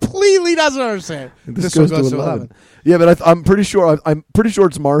 Just completely doesn't understand. This one goes to 11. Yeah, but I'm pretty sure. I'm pretty sure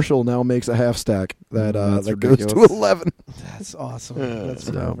it's Marshall now makes a half stack that That's that goes to ridiculous. 11. That's awesome. That's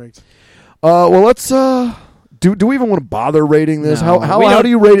so. perfect. Well, let's. Do we even want to bother rating this? No, how we how don't- do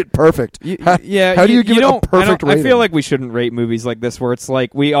you rate it perfect? How do you give it a don't- perfect I rating? feel like we shouldn't rate movies like this where it's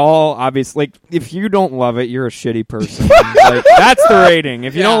like we all obviously like if you don't love it, you're a shitty person. Like that's the rating.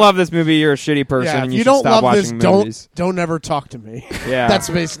 If you Yeah. don't love this movie, you're a shitty person, Yeah, and if you you should don't stop love this, watching don't movies. don't ever talk to me. Yeah, That's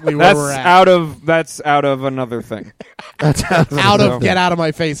basically where that's we're at. out of another thing. that's Out So- of get out of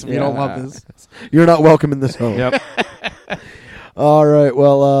my face if you don't Yeah. love this. you're not welcome in this home. Yep. All right.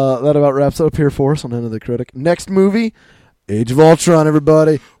 Well, that about wraps it up here for us on End of the Critic. Next movie, Age of Ultron.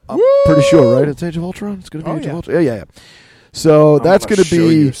 Everybody, I'm pretty sure, right? It's Age of Ultron. It's going to be Oh, Age yeah. of Ultron. Yeah. So that's going to show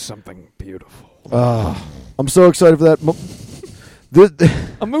you be. something beautiful. I'm so excited for that.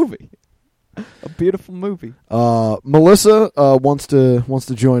 A movie. A beautiful movie. Melissa wants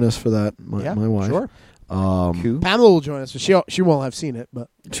to join us for that. My wife. Sure. Cool. Pamela will join us. She won't have seen it, but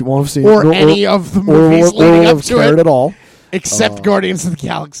She won't have seen or it, any of the or movies leading have up to cared it, at all. except Guardians of the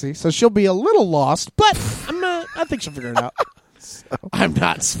Galaxy. So she'll be a little lost, but I think she'll figure it out. I'm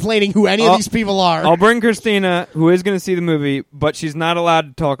not explaining who any of these people are. I'll bring Christina, who is going to see the movie, but she's not allowed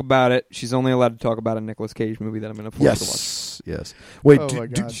to talk about it. She's only allowed to talk about a Nicolas Cage movie that I'm going to force her to watch. Yes. Wait. Oh my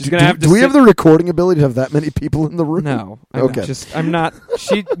God. She's gonna have to do we sit- have the recording ability to have that many people in the room? No. Okay. I'm not.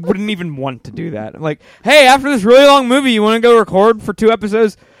 She wouldn't even want to do that. I'm like, hey, after this really long movie, you want to go record for 2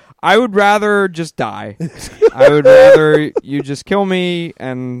 episodes? I would rather just die. I would rather you just kill me,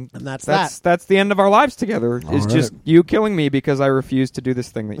 and that's that's the end of our lives together. All Is right. just you killing me because I refuse to do this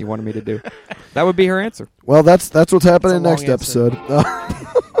thing that you wanted me to do. That would be her answer. Well, that's what's happening That's a next long episode.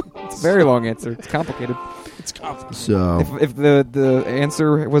 It's a very long answer. It's complicated. It's complicated. So If the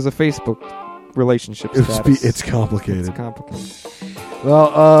answer was a Facebook relationship status, it's complicated. it's complicated.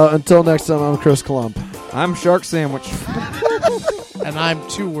 Well, until next time, I'm Chris Klump. I'm Shark Sandwich. And I'm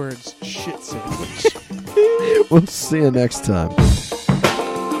 2 words, shit sandwich. We'll see you next time.